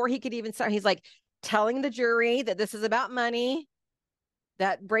 and before he could even start, he's like telling the jury that this is about money,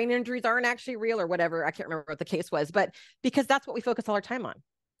 that brain injuries aren't actually real or whatever. I can't remember what the case was, but because that's what we focus all our time on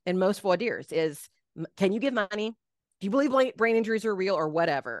in most voir dires is, can you give money? Do you believe brain injuries are real or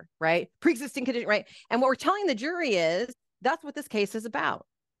whatever, right? Pre-existing condition, right? And what we're telling the jury is that's what this case is about.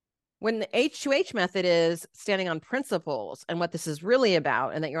 When the H2H method is standing on principles and what this is really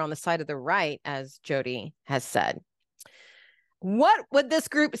about, and that you're on the side of the right, as Jody has said. What would this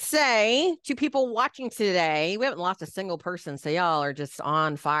group say to people watching today? We haven't lost a single person, so y'all are just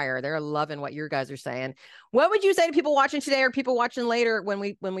on fire. They're loving what you guys are saying. What would you say to people watching today or people watching later when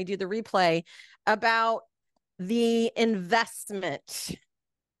we do the replay about the investment,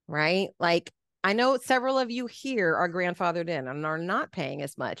 right? Like, I know several of you here are grandfathered in and are not paying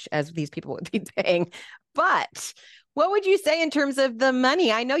as much as these people would be paying, but what would you say in terms of the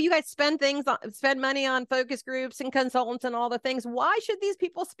money? I know you guys spend money on focus groups and consultants and all the things. Why should these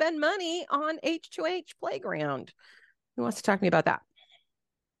people spend money on H2H Playground? Who wants to talk to me about that?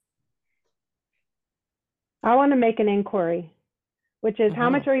 I want to make an inquiry, which is how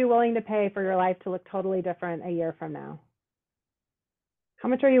much are you willing to pay for your life to look totally different a year from now? How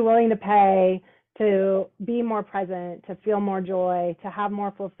much are you willing to pay to be more present, to feel more joy, to have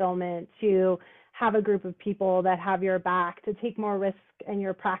more fulfillment, to have a group of people that have your back, to take more risk in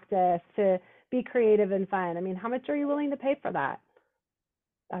your practice, to be creative and fun. I mean, how much are you willing to pay for that?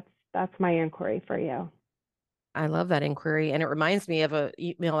 That's my inquiry for you. I love that inquiry. And it reminds me of an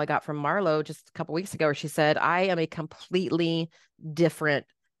email I got from Marlo just a couple weeks ago where she said, I am a completely different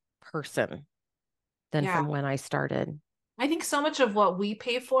person than from when I started. I think so much of what we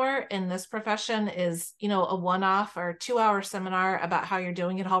pay for in this profession is, you know, a one-off or 2-hour seminar about how you're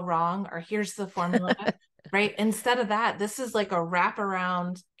doing it all wrong, or here's the formula, right? Instead of that, this is like a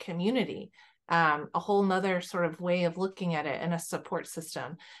wraparound community, a whole nother sort of way of looking at it, and a support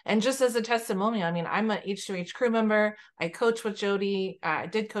system. And just as a testimonial, I mean, I'm an H2H crew member. I coach with Jody. I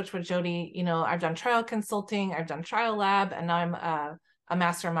did coach with Jody. You know, I've done trial consulting, I've done trial lab, and now I'm a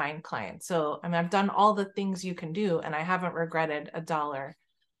mastermind client. So I mean, I've done all the things you can do, and I haven't regretted a dollar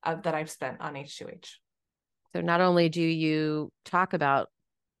that I've spent on H2H. So not only do you talk about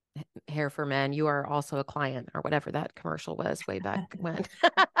hair for men, you are also a client, or whatever that commercial was way back when.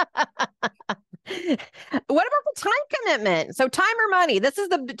 What about the time commitment? So time or money? This is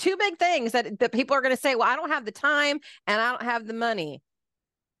the two big things that people are going to say, well, I don't have the time and I don't have the money.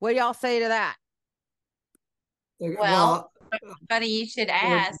 What do y'all say to that? Well, funny you should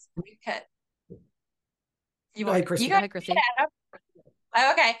ask. Because you go ahead, Christy. Go ahead, Christy.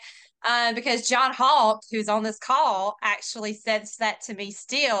 Yeah. Okay. Because John Hawk, who's on this call, actually says that to me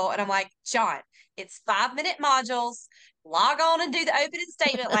still. And I'm like, John, it's 5-minute modules. Log on and do the opening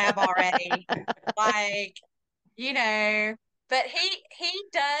statement lab already. Like, you know, but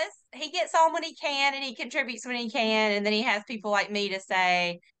he gets on when he can, and he contributes when he can. And then he has people like me to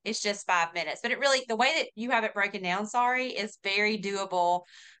say, it's just 5 minutes. But it really, the way that you have it broken down, sorry, is very doable.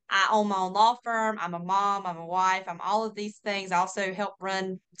 I own my own law firm. I'm a mom. I'm a wife. I'm all of these things. I also help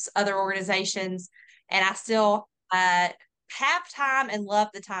run other organizations. And I still have time and love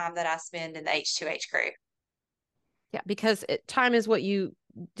the time that I spend in the H2H crew. Yeah, because time is what you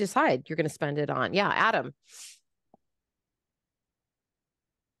decide you're going to spend it on. Yeah, Adam.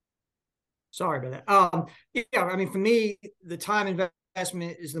 Sorry about that. Yeah, I mean, for me, the time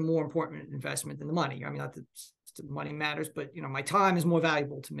investment is the more important investment than the money. I mean, not that the money matters, but, you know, my time is more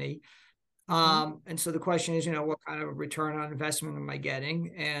valuable to me. And so the question is, you know, what kind of return on investment am I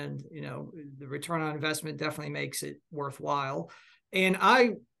getting? And, you know, the return on investment definitely makes it worthwhile. And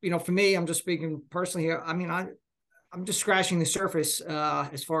you know, for me, I'm just speaking personally here. I mean, I'm just scratching the surface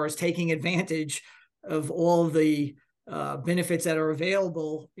as far as taking advantage of all the benefits that are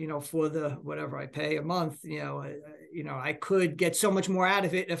available, you know, for the whatever I pay a month. You know, I could get so much more out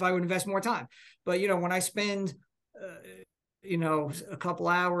of it if I would invest more time. But, you know, when I spend, you know, a couple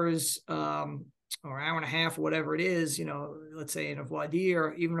hours or hour and a half, or whatever it is, you know, let's say in a voir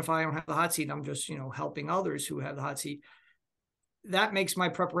dire, even if I don't have the hot seat, I'm just, you know, helping others who have the hot seat. That makes my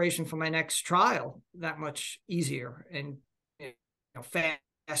preparation for my next trial that much easier and, you know,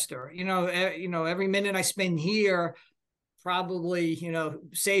 faster. You know, every minute I spend here probably, you know,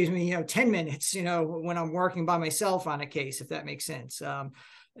 saves me, you know, 10 minutes, you know, when I'm working by myself on a case, if that makes sense.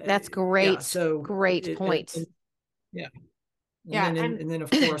 That's great. Yeah, so great point. Yeah. Yeah. And then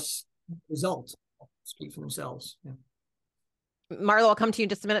of course, results speak for themselves. Yeah. Marlo, I'll come to you in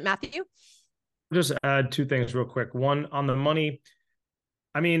just a minute. Matthew? Just add two things real quick. One, on the money.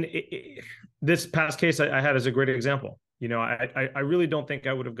 I mean, this past case I had is a great example. You know, I really don't think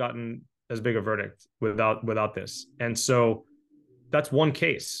I would have gotten as big a verdict without this. And so that's one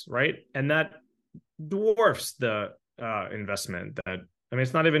case, right? And that dwarfs the investment. I mean,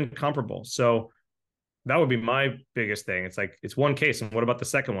 it's not even comparable. So that would be my biggest thing. It's like, it's one case. And what about the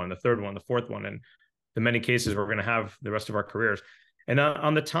second one, the third one, the fourth one, and the many cases we're going to have the rest of our careers? And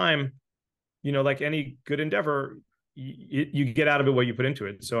on the time, you know, like any good endeavor, you get out of it what you put into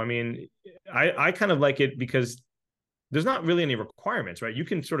it. So, I mean, I kind of like it because there's not really any requirements, right? You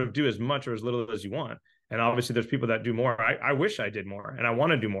can sort of do as much or as little as you want. And obviously there's people that do more. I wish I did more and I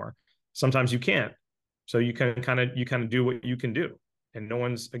want to do more. Sometimes you can't. So you can kind of do what you can do. And no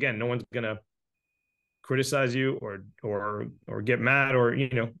one's going to criticize you or get mad, or, you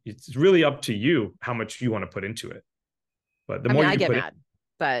know, it's really up to you how much you want to put into it. But the more I you get put mad,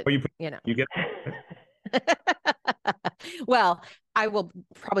 but you know, you get. Well, I will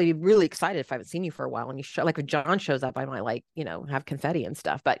probably be really excited if I haven't seen you for a while. And you show, like, if John shows up, I might, like, you know, have confetti and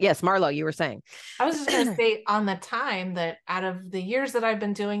stuff. But yes, Marlo, you were saying. I was just going to say, on the time that out of the years that I've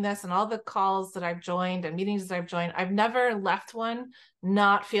been doing this and all the calls that I've joined and meetings that I've joined, I've never left one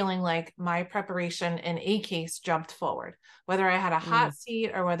not feeling like my preparation in a case jumped forward. Whether I had a hot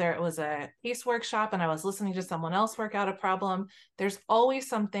seat or whether it was a case workshop and I was listening to someone else work out a problem, there's always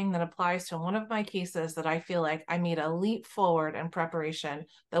something that applies to one of my cases that I feel like I made a leap forward in preparation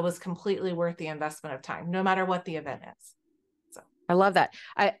that was completely worth the investment of time, no matter what the event is. So I love that.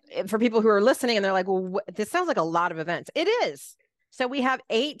 For people who are listening and they're like, well, this sounds like a lot of events. It is. So we have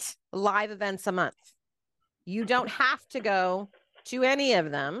 8 live events a month. You don't have to go to any of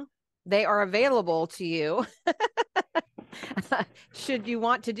them. They are available to you should you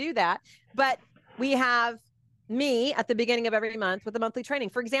want to do that. But we have me at the beginning of every month with the monthly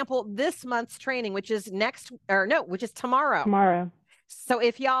training. For example, this month's training, which is tomorrow. Tomorrow. So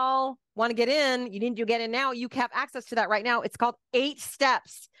if y'all want to get in, you need to get in now. You have access to that right now. It's called 8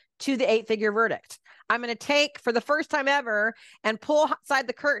 Steps to the 8-Figure Verdict. I'm going to take, for the first time ever, and pull aside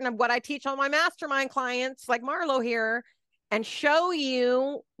the curtain of what I teach on my mastermind clients like Marlo here and show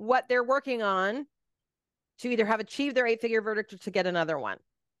you what they're working on to either have achieved their 8-figure verdict or to get another one.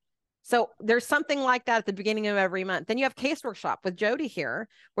 So there's something like that at the beginning of every month. Then you have Case Workshop with Jody here,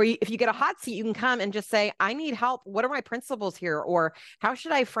 where if you get a hot seat, you can come and just say, I need help. What are my principles here? Or how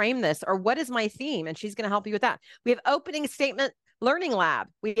should I frame this? Or what is my theme? And she's going to help you with that. We have Opening Statement Learning Lab.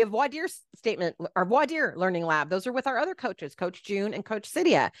 We have voir dire Learning Lab. Those are with our other coaches, Coach June and Coach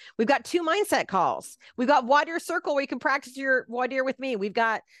Cydia. We've got 2 mindset calls. We've got voir dire circle where you can practice your voir dire with me. We've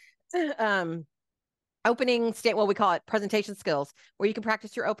got opening state, well, we call it presentation skills, where you can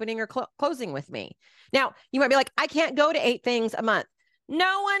practice your opening or closing with me. Now, you might be like, I can't go to 8 things a month.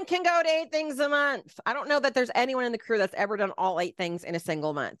 No one can go to 8 things a month. I don't know that there's anyone in the crew that's ever done all 8 things in a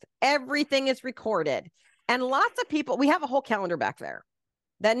single month. Everything is recorded. And lots of people, we have a whole calendar back there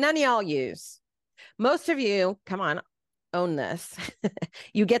that none of y'all use. Most of you, come on, own this.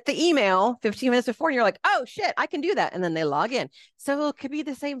 You get the email 15 minutes before and you're like, oh shit, I can do that. And then they log in. So it could be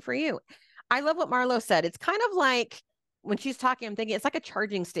the same for you. I love what Marlo said. It's kind of like when she's talking, I'm thinking it's like a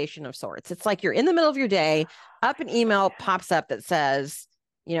charging station of sorts. It's like you're in the middle of your day, up an email pops up that says,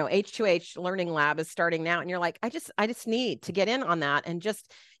 you know, H2H Learning Lab is starting now. And you're like, I just need to get in on that. And just,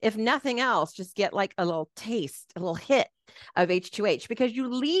 if nothing else, just get like a little taste, a little hit of H2H, because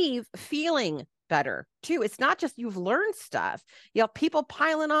you leave feeling better too. It's not just you've learned stuff, you have people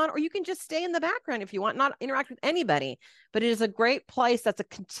piling on, or you can just stay in the background if you want, not interact with anybody. But it is a great place that's a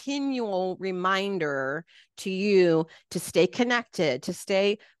continual reminder to you to stay connected, to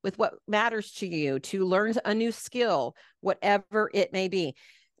stay with what matters to you, to learn a new skill, whatever it may be.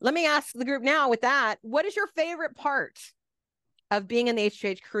 Let me ask the group now with that, what is your favorite part of being in the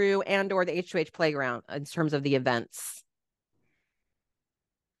H2H crew and or the H2H playground in terms of the events?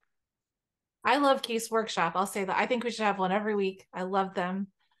 I love Case Workshop. I'll say that. I think we should have one every week. I love them.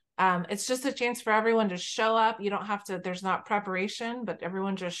 It's just a chance for everyone to show up. You don't have to, there's not preparation, but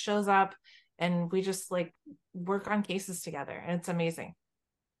everyone just shows up and we just like work on cases together. And it's amazing.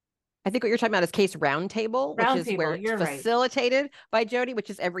 I think what you're talking about is Case Roundtable, which is where it's facilitated by Jody,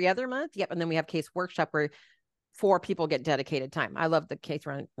 which is every other month. Yep. And then we have Case Workshop where 4 people get dedicated time. I love the Case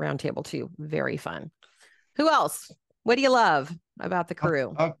Roundtable too. Very fun. Who else? What do you love about the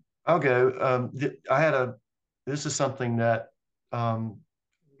crew? I'll go. This is something that, I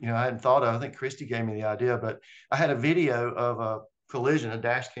hadn't thought of. I think Christy gave me the idea, but I had a video of a collision, a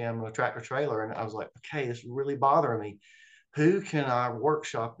dash cam with a tractor trailer. And I was like, okay, this is really bothering me. Who can I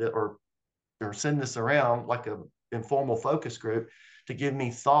workshop that or send this around like a informal focus group to give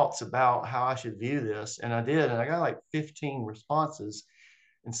me thoughts about how I should view this? And I did. And I got like 15 responses,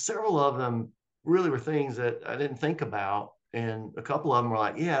 and several of them really were things that I didn't think about. And a couple of them were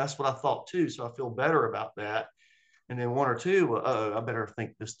like, yeah, that's what I thought too. So I feel better about that. And then 1 or 2, well, I better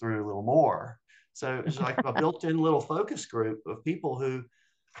think this through a little more. So it's like a built-in little focus group of people who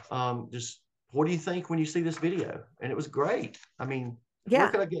just, what do you think when you see this video? And it was great. I mean, Where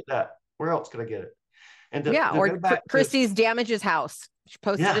could I get that? Where else could I get it? And or Christy's Damages House. She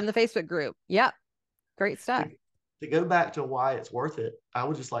posted in the Facebook group. Yep. Great stuff. To go back to why it's worth it, I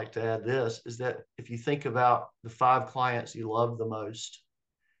would just like to add this, is that if you think about the 5 clients you love the most,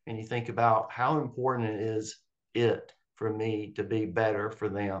 and you think about how important it is for me to be better for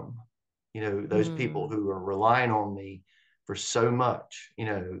them, those people who are relying on me for so much,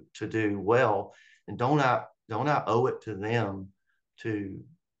 to do well, and don't I owe it to them to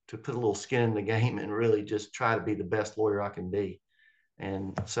put a little skin in the game and really just try to be the best lawyer I can be.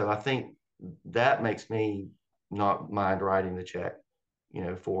 And so I think that makes me not mind writing the check,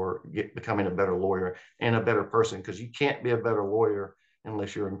 for becoming a better lawyer and a better person, because you can't be a better lawyer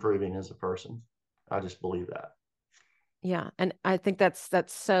unless you're improving as a person. I just believe that. Yeah. And I think that's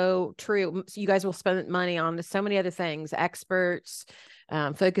so true. So you guys will spend money on so many other things, experts,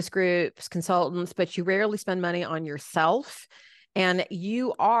 focus groups, consultants, but you rarely spend money on yourself. And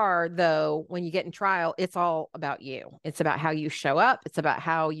you are, though, when you get in trial, it's all about you. It's about how you show up. It's about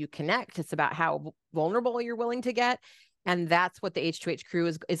how you connect. It's about how vulnerable you're willing to get. And that's what the H2H crew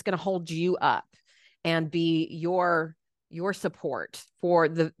is going to hold you up and be your your support for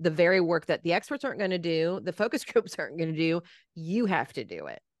the very work that the experts aren't going to do, the focus groups aren't going to do. You have to do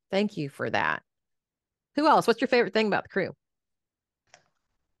it. Thank you for that. Who else? What's your favorite thing about the crew?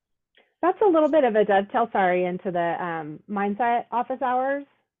 That's a little bit of a dovetail, into the mindset office hours.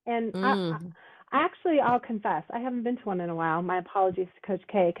 And I'll confess, I haven't been to one in a while. My apologies to Coach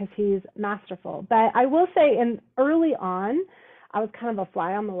K, because he's masterful. But I will say, early on, I was kind of a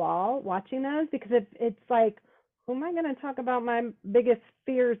fly on the wall watching those, because it's like, who am I going to talk about my biggest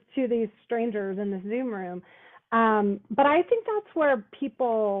fears to these strangers in this Zoom room? But I think that's where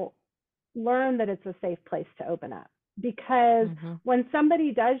people learn that it's a safe place to open up. Because when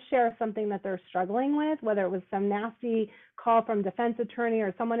somebody does share something that they're struggling with, whether it was some nasty call from defense attorney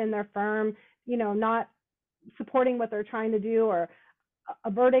or someone in their firm, not supporting what they're trying to do, or a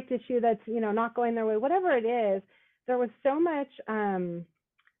verdict issue that's, not going their way, whatever it is, there was so much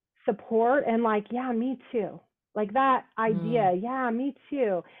support and like, yeah, me too. Like that idea, yeah, me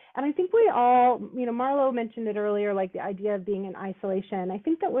too. And I think we all, Marlo mentioned it earlier, like the idea of being in isolation. I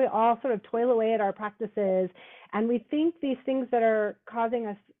think that we all sort of toil away at our practices, and we think these things that are causing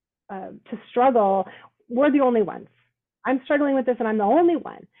us to struggle, we're the only ones. I'm struggling with this and I'm the only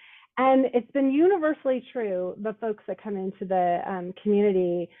one. And it's been universally true, the folks that come into the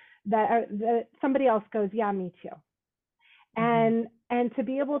community, that somebody else goes, yeah, me too. And to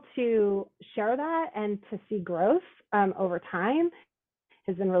be able to share that and to see growth over time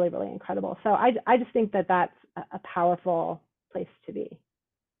has been really, really incredible. So I just think that that's a powerful place to be.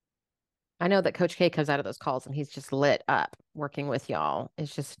 I know that Coach K comes out of those calls and he's just lit up working with y'all.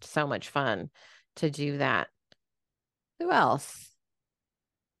 It's just so much fun to do that. Who else?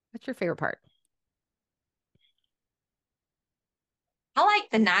 What's your favorite part? I like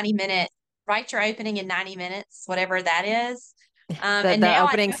the 90-minute, write your opening in 90 minutes, whatever that is. The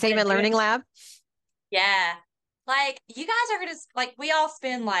opening statement learning lab. Yeah. Like, you guys are going to, like, we all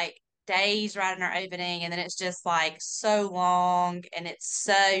spend like days writing our opening, and then it's just like so long and it's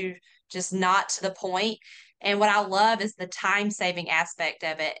so just not to the point. And what I love is the time saving aspect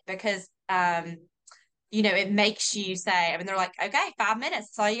of it, because, it makes you say, they're like, okay, 5 minutes.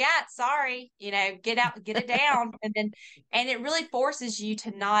 That's all you got. Sorry, get it down. And it really forces you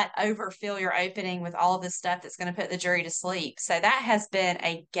to not overfill your opening with all of this stuff that's going to put the jury to sleep. So that has been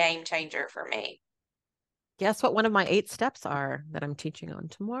a game changer for me. Guess what one of my 8 steps are that I'm teaching on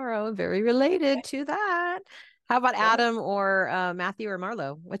tomorrow? Very related to that. How about Adam or Matthew or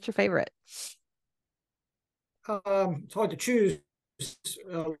Marlo? What's your favorite? It's hard to choose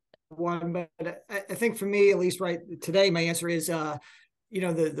one, but I think for me, at least right today, my answer is, the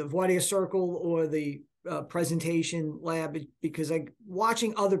voir dire circle or the presentation lab, because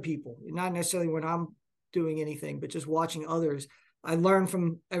watching other people, not necessarily when I'm doing anything, but just watching others, I learn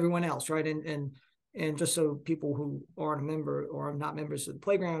from everyone else, right? And just so people who aren't a member or are not members of the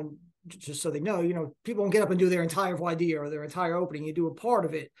playground, just so they know, people don't get up and do their entire voir dire or their entire opening. You do a part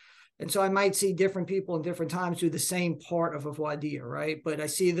of it. And so I might see different people in different times do the same part of a voir dire, right? But I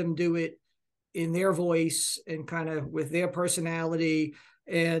see them do it in their voice and kind of with their personality,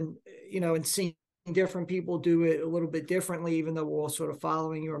 and, and seeing different people do it a little bit differently, even though we're all sort of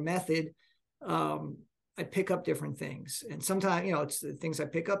following your method. I pick up different things. And sometimes, it's the things I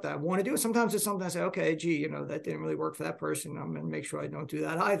pick up that I want to do. Sometimes it's something I say, okay, gee, that didn't really work for that person. I'm going to make sure I don't do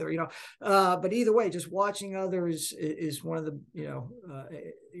that either, but either way, just watching others is one of the,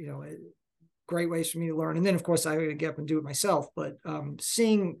 great ways for me to learn. And then of course I get up and do it myself, but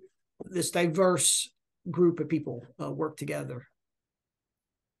seeing this diverse group of people work together.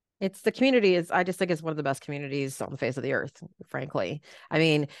 It's the community I just think it's one of the best communities on the face of the earth, frankly.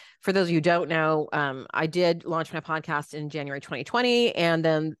 For those of you who don't know, I did launch my podcast in January 2020, and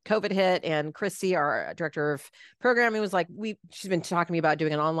then COVID hit, and Christy, our director of programming, was like, she's been talking to me about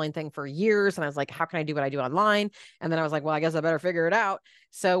doing an online thing for years. And I was like, how can I do what I do online? And then I was like, well, I guess I better figure it out.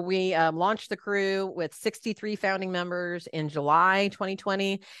 So we launched the crew with 63 founding members in July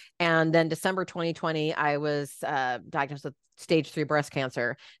 2020. And then December 2020, I was diagnosed with stage 3 breast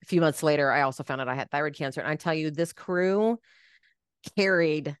cancer. A few months later, I also found out I had thyroid cancer. And I tell you, this crew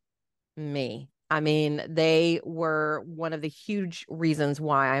carried me. They were one of the huge reasons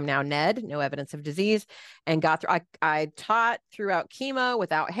why I'm now NED, no evidence of disease, and got through. I taught throughout chemo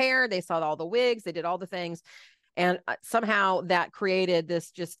without hair. They saw all the wigs. They did all the things. And somehow that created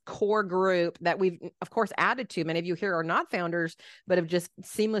this just core group that we've, of course, added to. Many of you here are not founders, but have just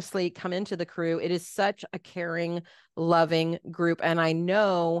seamlessly come into the crew. It is such a caring, loving group. And I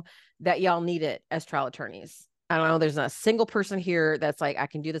know that y'all need it as trial attorneys. I don't know, there's not a single person here that's like, I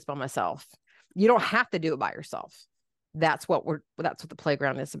can do this by myself. You don't have to do it by yourself. That's what the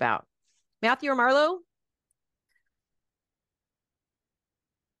playground is about. Matthew or Marlo?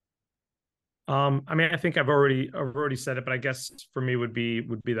 I mean, I think I've already said it, but I guess for me would be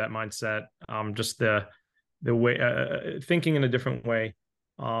that mindset, just the way, thinking in a different way.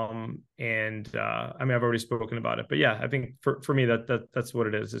 I mean, I've already spoken about it, but yeah, I think for me that's what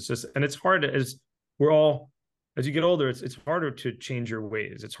it is. It's just, and it's hard as you get older, it's harder to change your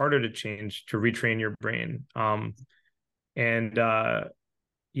ways. It's harder to retrain your brain. And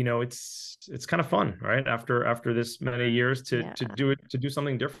it's kind of fun, right? After this many years to do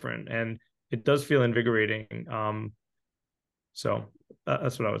something different, and it does feel invigorating. So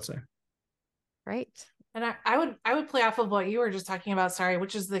that's what I would say. Right. And I would play off of what you were just talking about, sorry,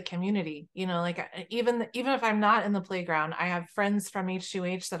 which is the community. Like even if I'm not in the playground, I have friends from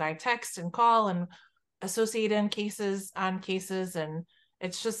H2H that I text and call and associate in cases, and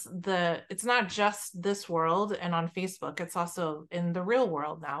it's not just this world and on Facebook. It's also in the real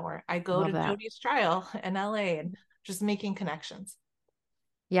world now, where I go to Jody's trial in LA and just making connections.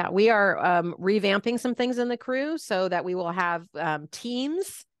 Yeah, we are revamping some things in the crew so that we will have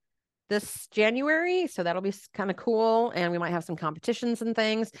teams this January. So that'll be kind of cool. And we might have some competitions and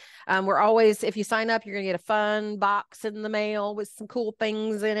things. We're always, if you sign up, you're going to get a fun box in the mail with some cool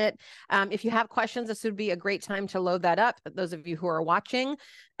things in it. If you have questions, this would be a great time to load that up. Those of you who are watching,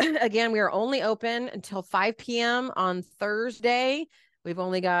 again, we are only open until 5 p.m. on Thursday. We've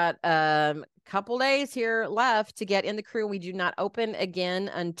only got couple days here left to get in the crew. We do not open again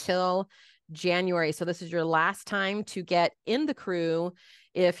until January. So this is your last time to get in the crew.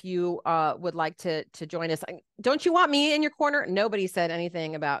 If you would like to join us. Don't you want me in your corner? Nobody said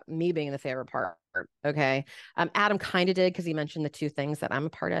anything about me being the favorite part. Okay. Adam kind of did, because he mentioned the two things that I'm a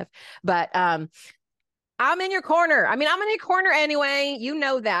part of, but I'm in your corner. I mean, I'm in your corner anyway. You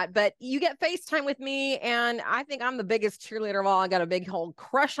know that, but you get FaceTime with me, and I think I'm the biggest cheerleader of all. I got a big whole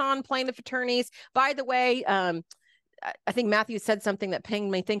crush on plaintiff attorneys. By the way, I think Matthew said something that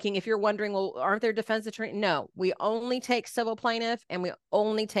pinged me, thinking, if you're wondering, well, aren't there defense attorneys? No, we only take civil plaintiff, and we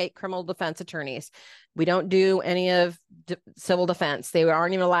only take criminal defense attorneys. We don't do any of civil defense. They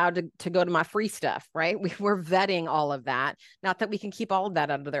aren't even allowed to go to my free stuff, right? We're vetting all of that. Not that we can keep all of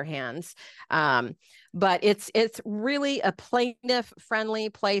that out of their hands. But it's really a plaintiff-friendly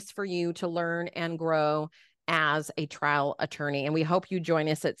place for you to learn and grow as a trial attorney. And we hope you join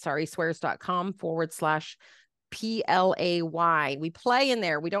us at sorryswears.com/PLAY. We play in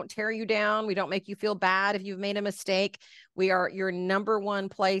there. We don't tear you down. We don't make you feel bad if you've made a mistake. We are your number one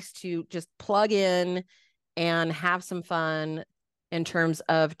place to just plug in and have some fun in terms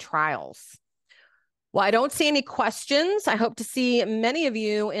of trials. Well, I don't see any questions. I hope to see many of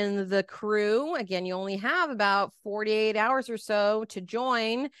you in the crew. Again, you only have about 48 hours or so to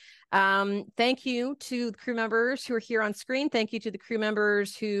join. Thank you to the crew members who are here on screen. Thank you to the crew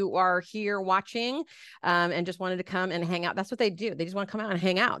members who are here watching and just wanted to come and hang out. That's what they do. They just want to come out and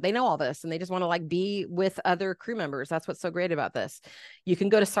hang out. They know all this, and they just want to be with other crew members. That's what's so great about this. You can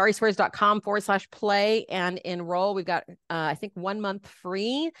go to sorryswears.com/play and enroll. We've got, I think, 1 month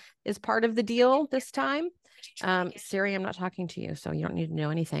free is part of the deal this time. Siri, I'm not talking to you, so you don't need to know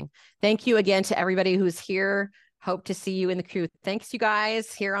anything. Thank you again to everybody who's here. Hope to see you in the crew. Thanks, you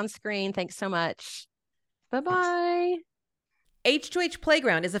guys, here on screen. Thanks so much. Bye-bye. H2H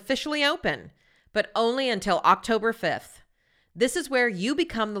Playground is officially open, but only until October 5th. This is where you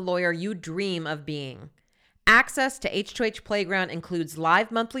become the lawyer you dream of being. Access to H2H Playground includes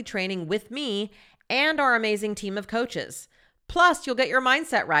live monthly training with me and our amazing team of coaches. Plus, you'll get your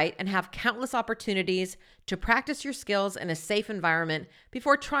mindset right and have countless opportunities to practice your skills in a safe environment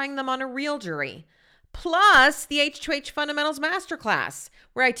before trying them on a real jury. Plus, the H2H Fundamentals Masterclass,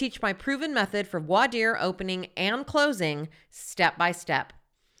 where I teach my proven method for voir dire opening and closing step by step.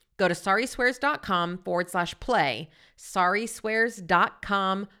 Go to sorryswears.com/play,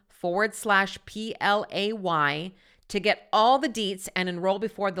 sorryswears.com/PLAY to get all the deets and enroll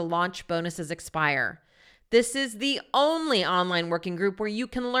before the launch bonuses expire. This is the only online working group where you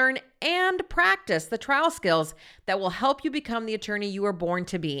can learn and practice the trial skills that will help you become the attorney you were born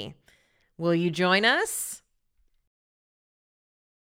to be. Will you join us?